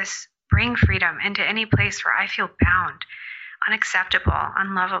let Jesus bring freedom into any place where I feel bound, unacceptable,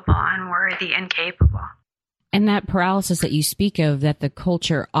 unlovable, unworthy, incapable. And that paralysis that you speak of, that the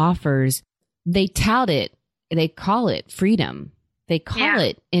culture offers, they tout it, they call it freedom. They call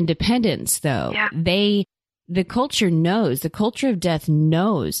it independence, though. Yeah. The culture of death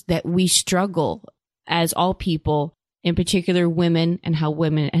knows that we struggle as all people, in particular women, and how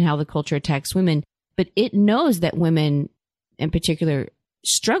the culture attacks women. But it knows that women in particular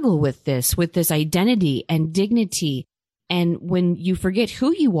struggle with this identity and dignity. And when you forget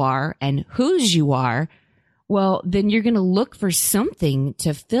who you are and whose you are, well, then you're going to look for something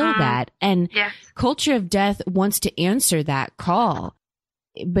to fill that. And culture of death wants to answer that call.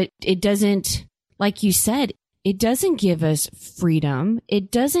 But it doesn't, like you said, it doesn't give us freedom.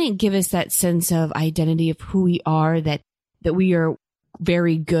 It doesn't give us that sense of identity of who we are, that we are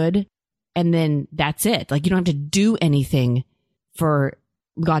very good and then that's it. Like, you don't have to do anything for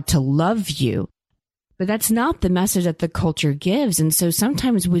God to love you. But that's not the message that the culture gives. And so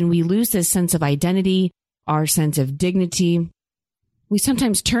sometimes when we lose this sense of identity, our sense of dignity, we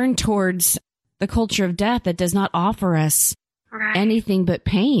sometimes turn towards the culture of death that does not offer us anything but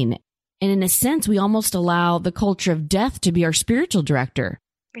pain. And in a sense, we almost allow the culture of death to be our spiritual director.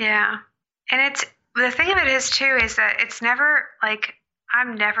 Yeah. And it's the thing of it is too, is that it's never like,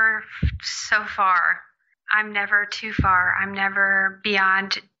 I'm never so far. I'm never too far. I'm never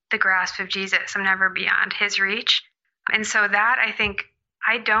beyond the grasp of Jesus. I'm never beyond his reach. And so that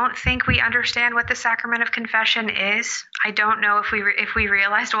I don't think we understand what the sacrament of confession is. I don't know if we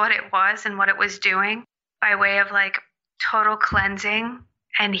realized what it was and what it was doing by way of like total cleansing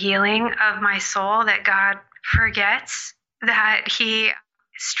and healing of my soul, that God forgets, that he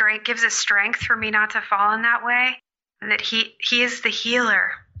gives us strength for me not to fall in that way, that he is the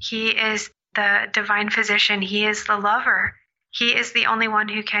healer. He is the divine physician. He is the lover. He is the only one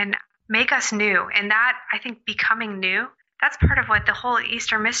who can make us new. And that, I think, becoming new, that's part of what the whole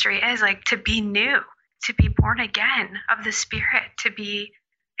Easter mystery is, like to be new, to be born again of the Spirit, to be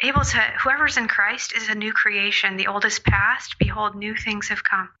able to, whoever's in Christ is a new creation. The old is past, behold, new things have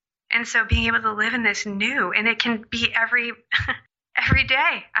come. And so being able to live in this new, and it can be every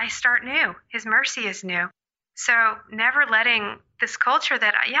day I start new. His mercy is new. So never letting this culture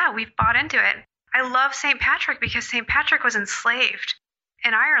that, we've bought into it. I love St. Patrick because St. Patrick was enslaved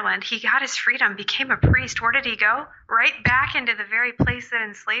in Ireland. He got his freedom, became a priest. Where did he go? Right back into the very place that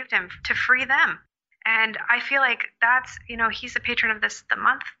enslaved him to free them. And I feel like that's, he's the patron of the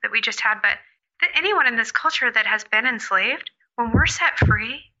month that we just had. But anyone in this culture that has been enslaved, when we're set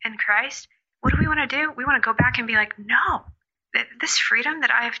free in Christ, what do we want to do? We want to go back and be like, no, this freedom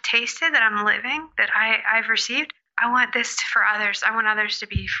that I have tasted, that I'm living, that I've received, I want this for others. I want others to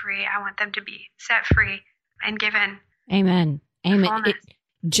be free. I want them to be set free and given. Amen. Amen.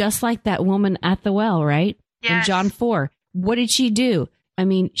 Just like that woman at the well, right? Yes. In John 4. What did she do? I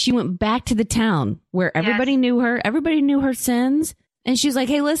mean, she went back to the town where everybody knew her. Everybody knew her sins. And she's like,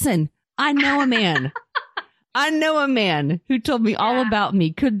 hey, listen, I know a man. I know a man who told me all about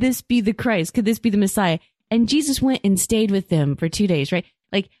me. Could this be the Christ? Could this be the Messiah? And Jesus went and stayed with them for 2 days, right?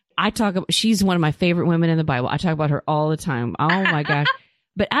 Like, she's one of my favorite women in the Bible. I talk about her all the time. Oh my gosh.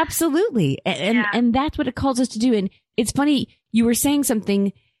 But absolutely. And that's what it calls us to do. And it's funny, you were saying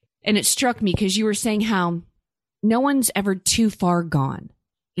something and it struck me because you were saying how no one's ever too far gone,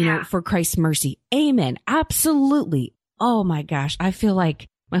 for Christ's mercy. Amen. Absolutely. Oh my gosh. I feel like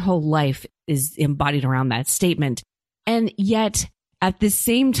my whole life is embodied around that statement. And yet at the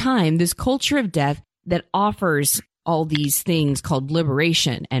same time, this culture of death that offers all these things called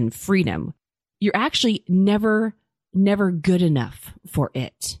liberation and freedom, you're actually never good enough for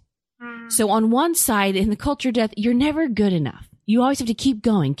it. So on one side, in the culture of death, you're never good enough. You always have to keep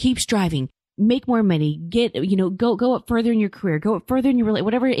going, keep striving, make more money, go up further in your career, go up further in your relationship,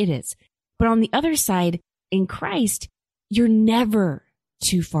 whatever it is. But on the other side, in Christ, you're never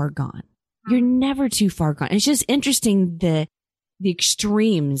too far gone. You're never too far gone. And it's just interesting the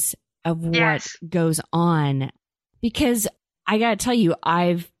extremes of what goes on. Because I got to tell you,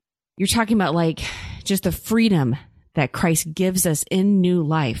 you're talking about like just the freedom that Christ gives us in new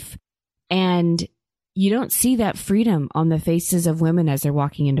life. And you don't see that freedom on the faces of women as they're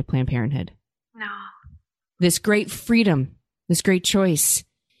walking into Planned Parenthood. No. This great freedom, this great choice,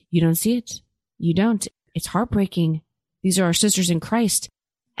 you don't see it. You don't. It's heartbreaking. These are our sisters in Christ.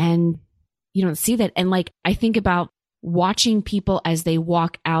 And you don't see that. And like, I think about watching people as they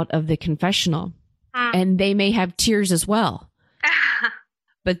walk out of the confessional. And they may have tears as well.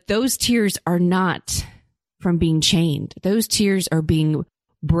 But those tears are not from being chained. Those tears are being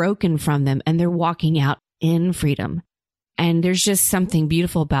broken from them, and they're walking out in freedom. And there's just something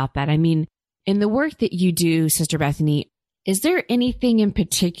beautiful about that. I mean, in the work that you do, Sister Bethany, is there anything in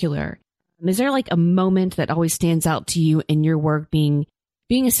particular? Is there like a moment that always stands out to you in your work being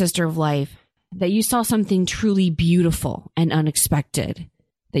a sister of life, that you saw something truly beautiful and unexpected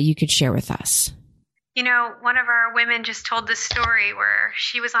that you could share with us? One of our women just told this story where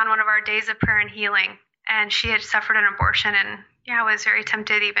she was on one of our days of prayer and healing, and she had suffered an abortion and was very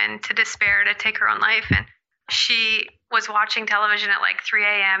tempted even to despair to take her own life. And she was watching television at like 3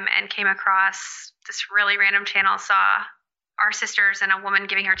 a.m. and came across this really random channel, saw our sisters and a woman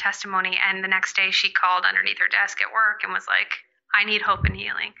giving her testimony. And the next day she called underneath her desk at work and was like, I need hope and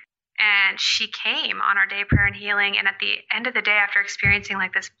healing. And she came on our day of prayer and healing. And at the end of the day, after experiencing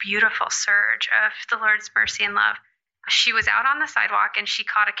like this beautiful surge of the Lord's mercy and love, she was out on the sidewalk and she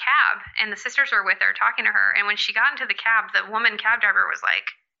caught a cab, and the sisters were with her talking to her. And when she got into the cab, the woman cab driver was like,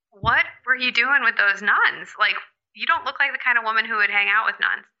 what were you doing with those nuns? Like, you don't look like the kind of woman who would hang out with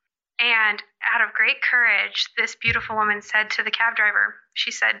nuns. And out of great courage, this beautiful woman said to the cab driver,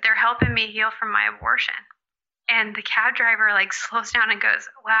 she said, they're helping me heal from my abortion. And the cab driver like slows down and goes,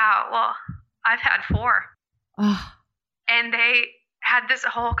 wow, well, I've had 4. Oh. And they had this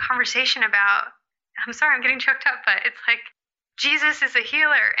whole conversation about, I'm sorry, I'm getting choked up, but it's like, Jesus is a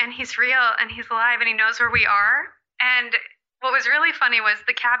healer and he's real and he's alive and he knows where we are. And what was really funny was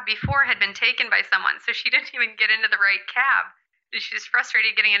the cab before had been taken by someone, so she didn't even get into the right cab. She was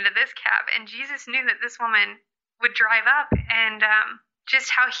frustrated getting into this cab. And Jesus knew that this woman would drive up, and just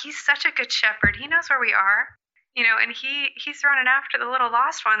how he's such a good shepherd. He knows where we are, and he's running after the little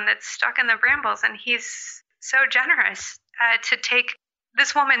lost one that's stuck in the brambles. And he's so generous to take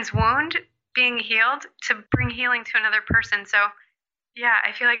this woman's wound being healed to bring healing to another person. So yeah,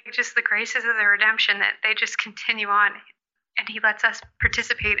 I feel like just the graces of the redemption that they just continue on, and he lets us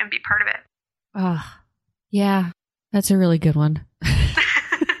participate and be part of it. Oh, yeah, that's a really good one.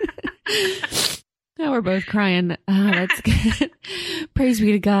 Now we're both crying. That's good. Praise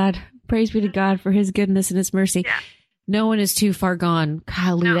be to God. Praise be to God for his goodness and his mercy. Yeah. No one is too far gone.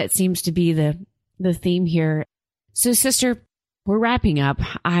 Golly, No. That seems to be the theme here. So, sister, we're wrapping up.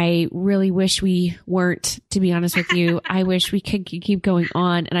 I really wish we weren't, to be honest with you. I wish we could keep going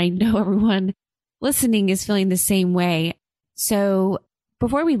on. And I know everyone listening is feeling the same way. So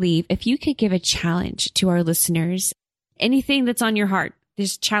before we leave, if you could give a challenge to our listeners, anything that's on your heart,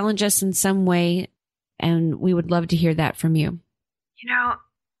 just challenge us in some way. And we would love to hear that from you.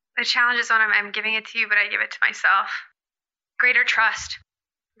 The challenge is when I'm giving it to you, but I give it to myself. Greater trust.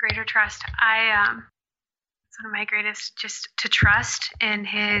 Greater trust. It's one of my greatest, just to trust in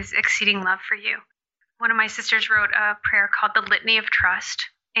his exceeding love for you. One of my sisters wrote a prayer called the Litany of Trust,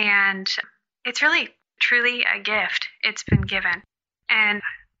 and it's really, truly a gift. It's been given. And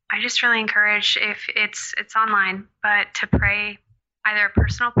I just really encourage, if it's online, but to pray either a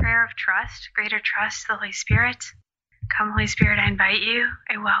personal prayer of trust, greater trust, the Holy Spirit. Come, Holy Spirit, I invite you.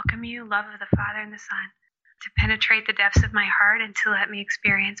 I welcome you, love of the Father and the Son, to penetrate the depths of my heart and to let me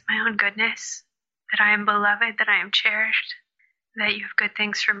experience my own goodness, that I am beloved, that I am cherished, that you have good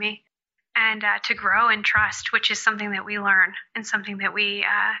things for me, and to grow in trust, which is something that we learn and something that we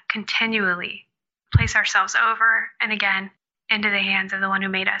continually place ourselves over and again into the hands of the one who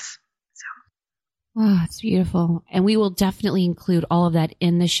made us. Oh, it's beautiful. And we will definitely include all of that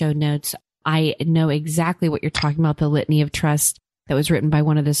in the show notes. I know exactly what you're talking about, the Litany of Trust that was written by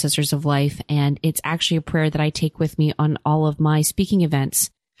one of the Sisters of Life. And it's actually a prayer that I take with me on all of my speaking events.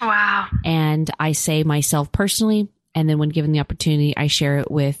 Wow. And I say myself personally, and then when given the opportunity, I share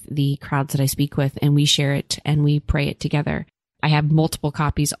it with the crowds that I speak with, and we share it and we pray it together. I have multiple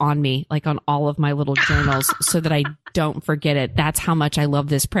copies on me, like on all of my little journals, so that I don't forget it. That's how much I love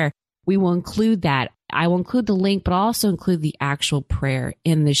this prayer. We will include that. I will include the link, but I'll also include the actual prayer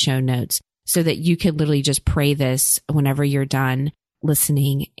in the show notes so that you can literally just pray this whenever you're done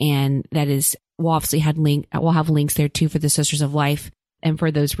listening. And that is, we'll have links there too for the Sisters of Life and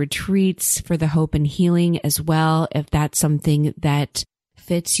for those retreats, for the hope and healing as well. If that's something that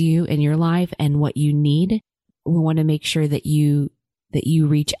fits you in your life and what you need, we want to make sure that you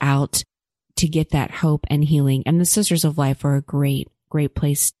reach out to get that hope and healing. And the Sisters of Life are a great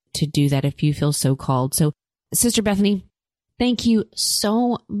place to do that if you feel so called. So, Sister Bethany, thank you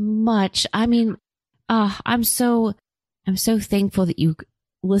so much. I mean, I'm so thankful that you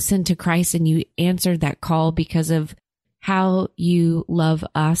listened to Christ and you answered that call because of how you love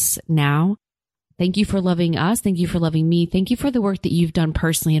us now. Thank you for loving us. Thank you for loving me. Thank you for the work that you've done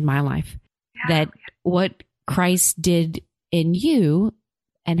personally in my life. Yeah. That what Christ did in you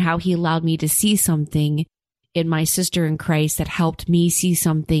and how he allowed me to see something in my sister in Christ that helped me see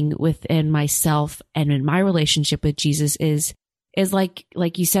something within myself and in my relationship with Jesus is like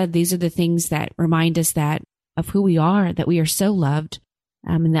you said, these are the things that remind us that of who we are, that we are so loved,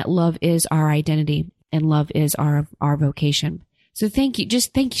 and that love is our identity and love is our vocation. So thank you.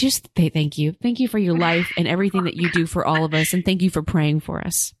 Thank you. Thank you for your life and everything that you do for all of us. And thank you for praying for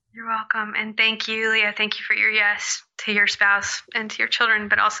us. You're welcome. And thank you, Leah. Thank you for your yes to your spouse and to your children,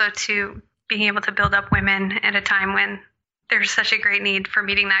 but also to being able to build up women at a time when there's such a great need for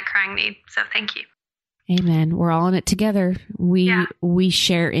meeting that crying need. So thank you. Amen. We're all in it together. We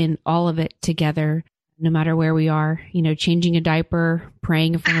share in all of it together, no matter where we are, changing a diaper,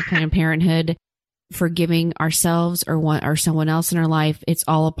 praying in front of Planned Parenthood, forgiving ourselves or someone else in our life. It's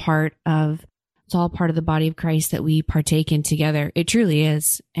all a part of the body of Christ that we partake in together. It truly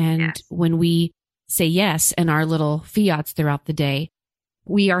is. And yes. When we say yes in our little fiats throughout the day,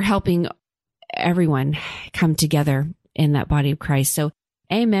 we are helping everyone come together in that body of Christ. So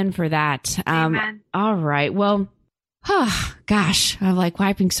Amen for that. Amen. All right. Well, gosh, I'm like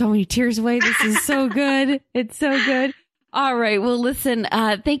wiping so many tears away. This is so good. It's so good. All right. Well, listen,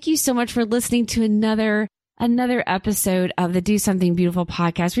 thank you so much for listening to another episode of the Do Something Beautiful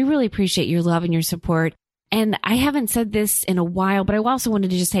podcast. We really appreciate your love and your support. And I haven't said this in a while, but I also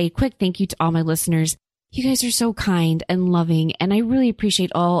wanted to just say a quick thank you to all my listeners. You guys are so kind and loving, and I really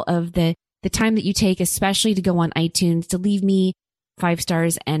appreciate all of the time that you take, especially to go on iTunes, to leave me 5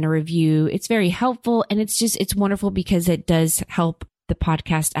 stars and a review. It's very helpful, and it's wonderful because it does help the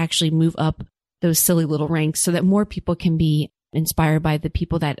podcast actually move up those silly little ranks so that more people can be inspired by the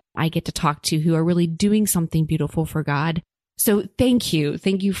people that I get to talk to who are really doing something beautiful for God. So thank you.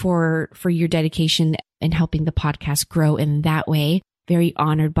 Thank you for your dedication and helping the podcast grow in that way. Very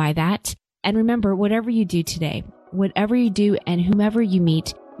honored by that. And remember, whatever you do today, whatever you do and whomever you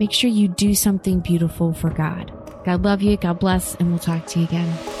meet, make sure you do something beautiful for God. God love you. God bless. And we'll talk to you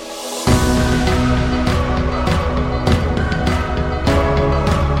again.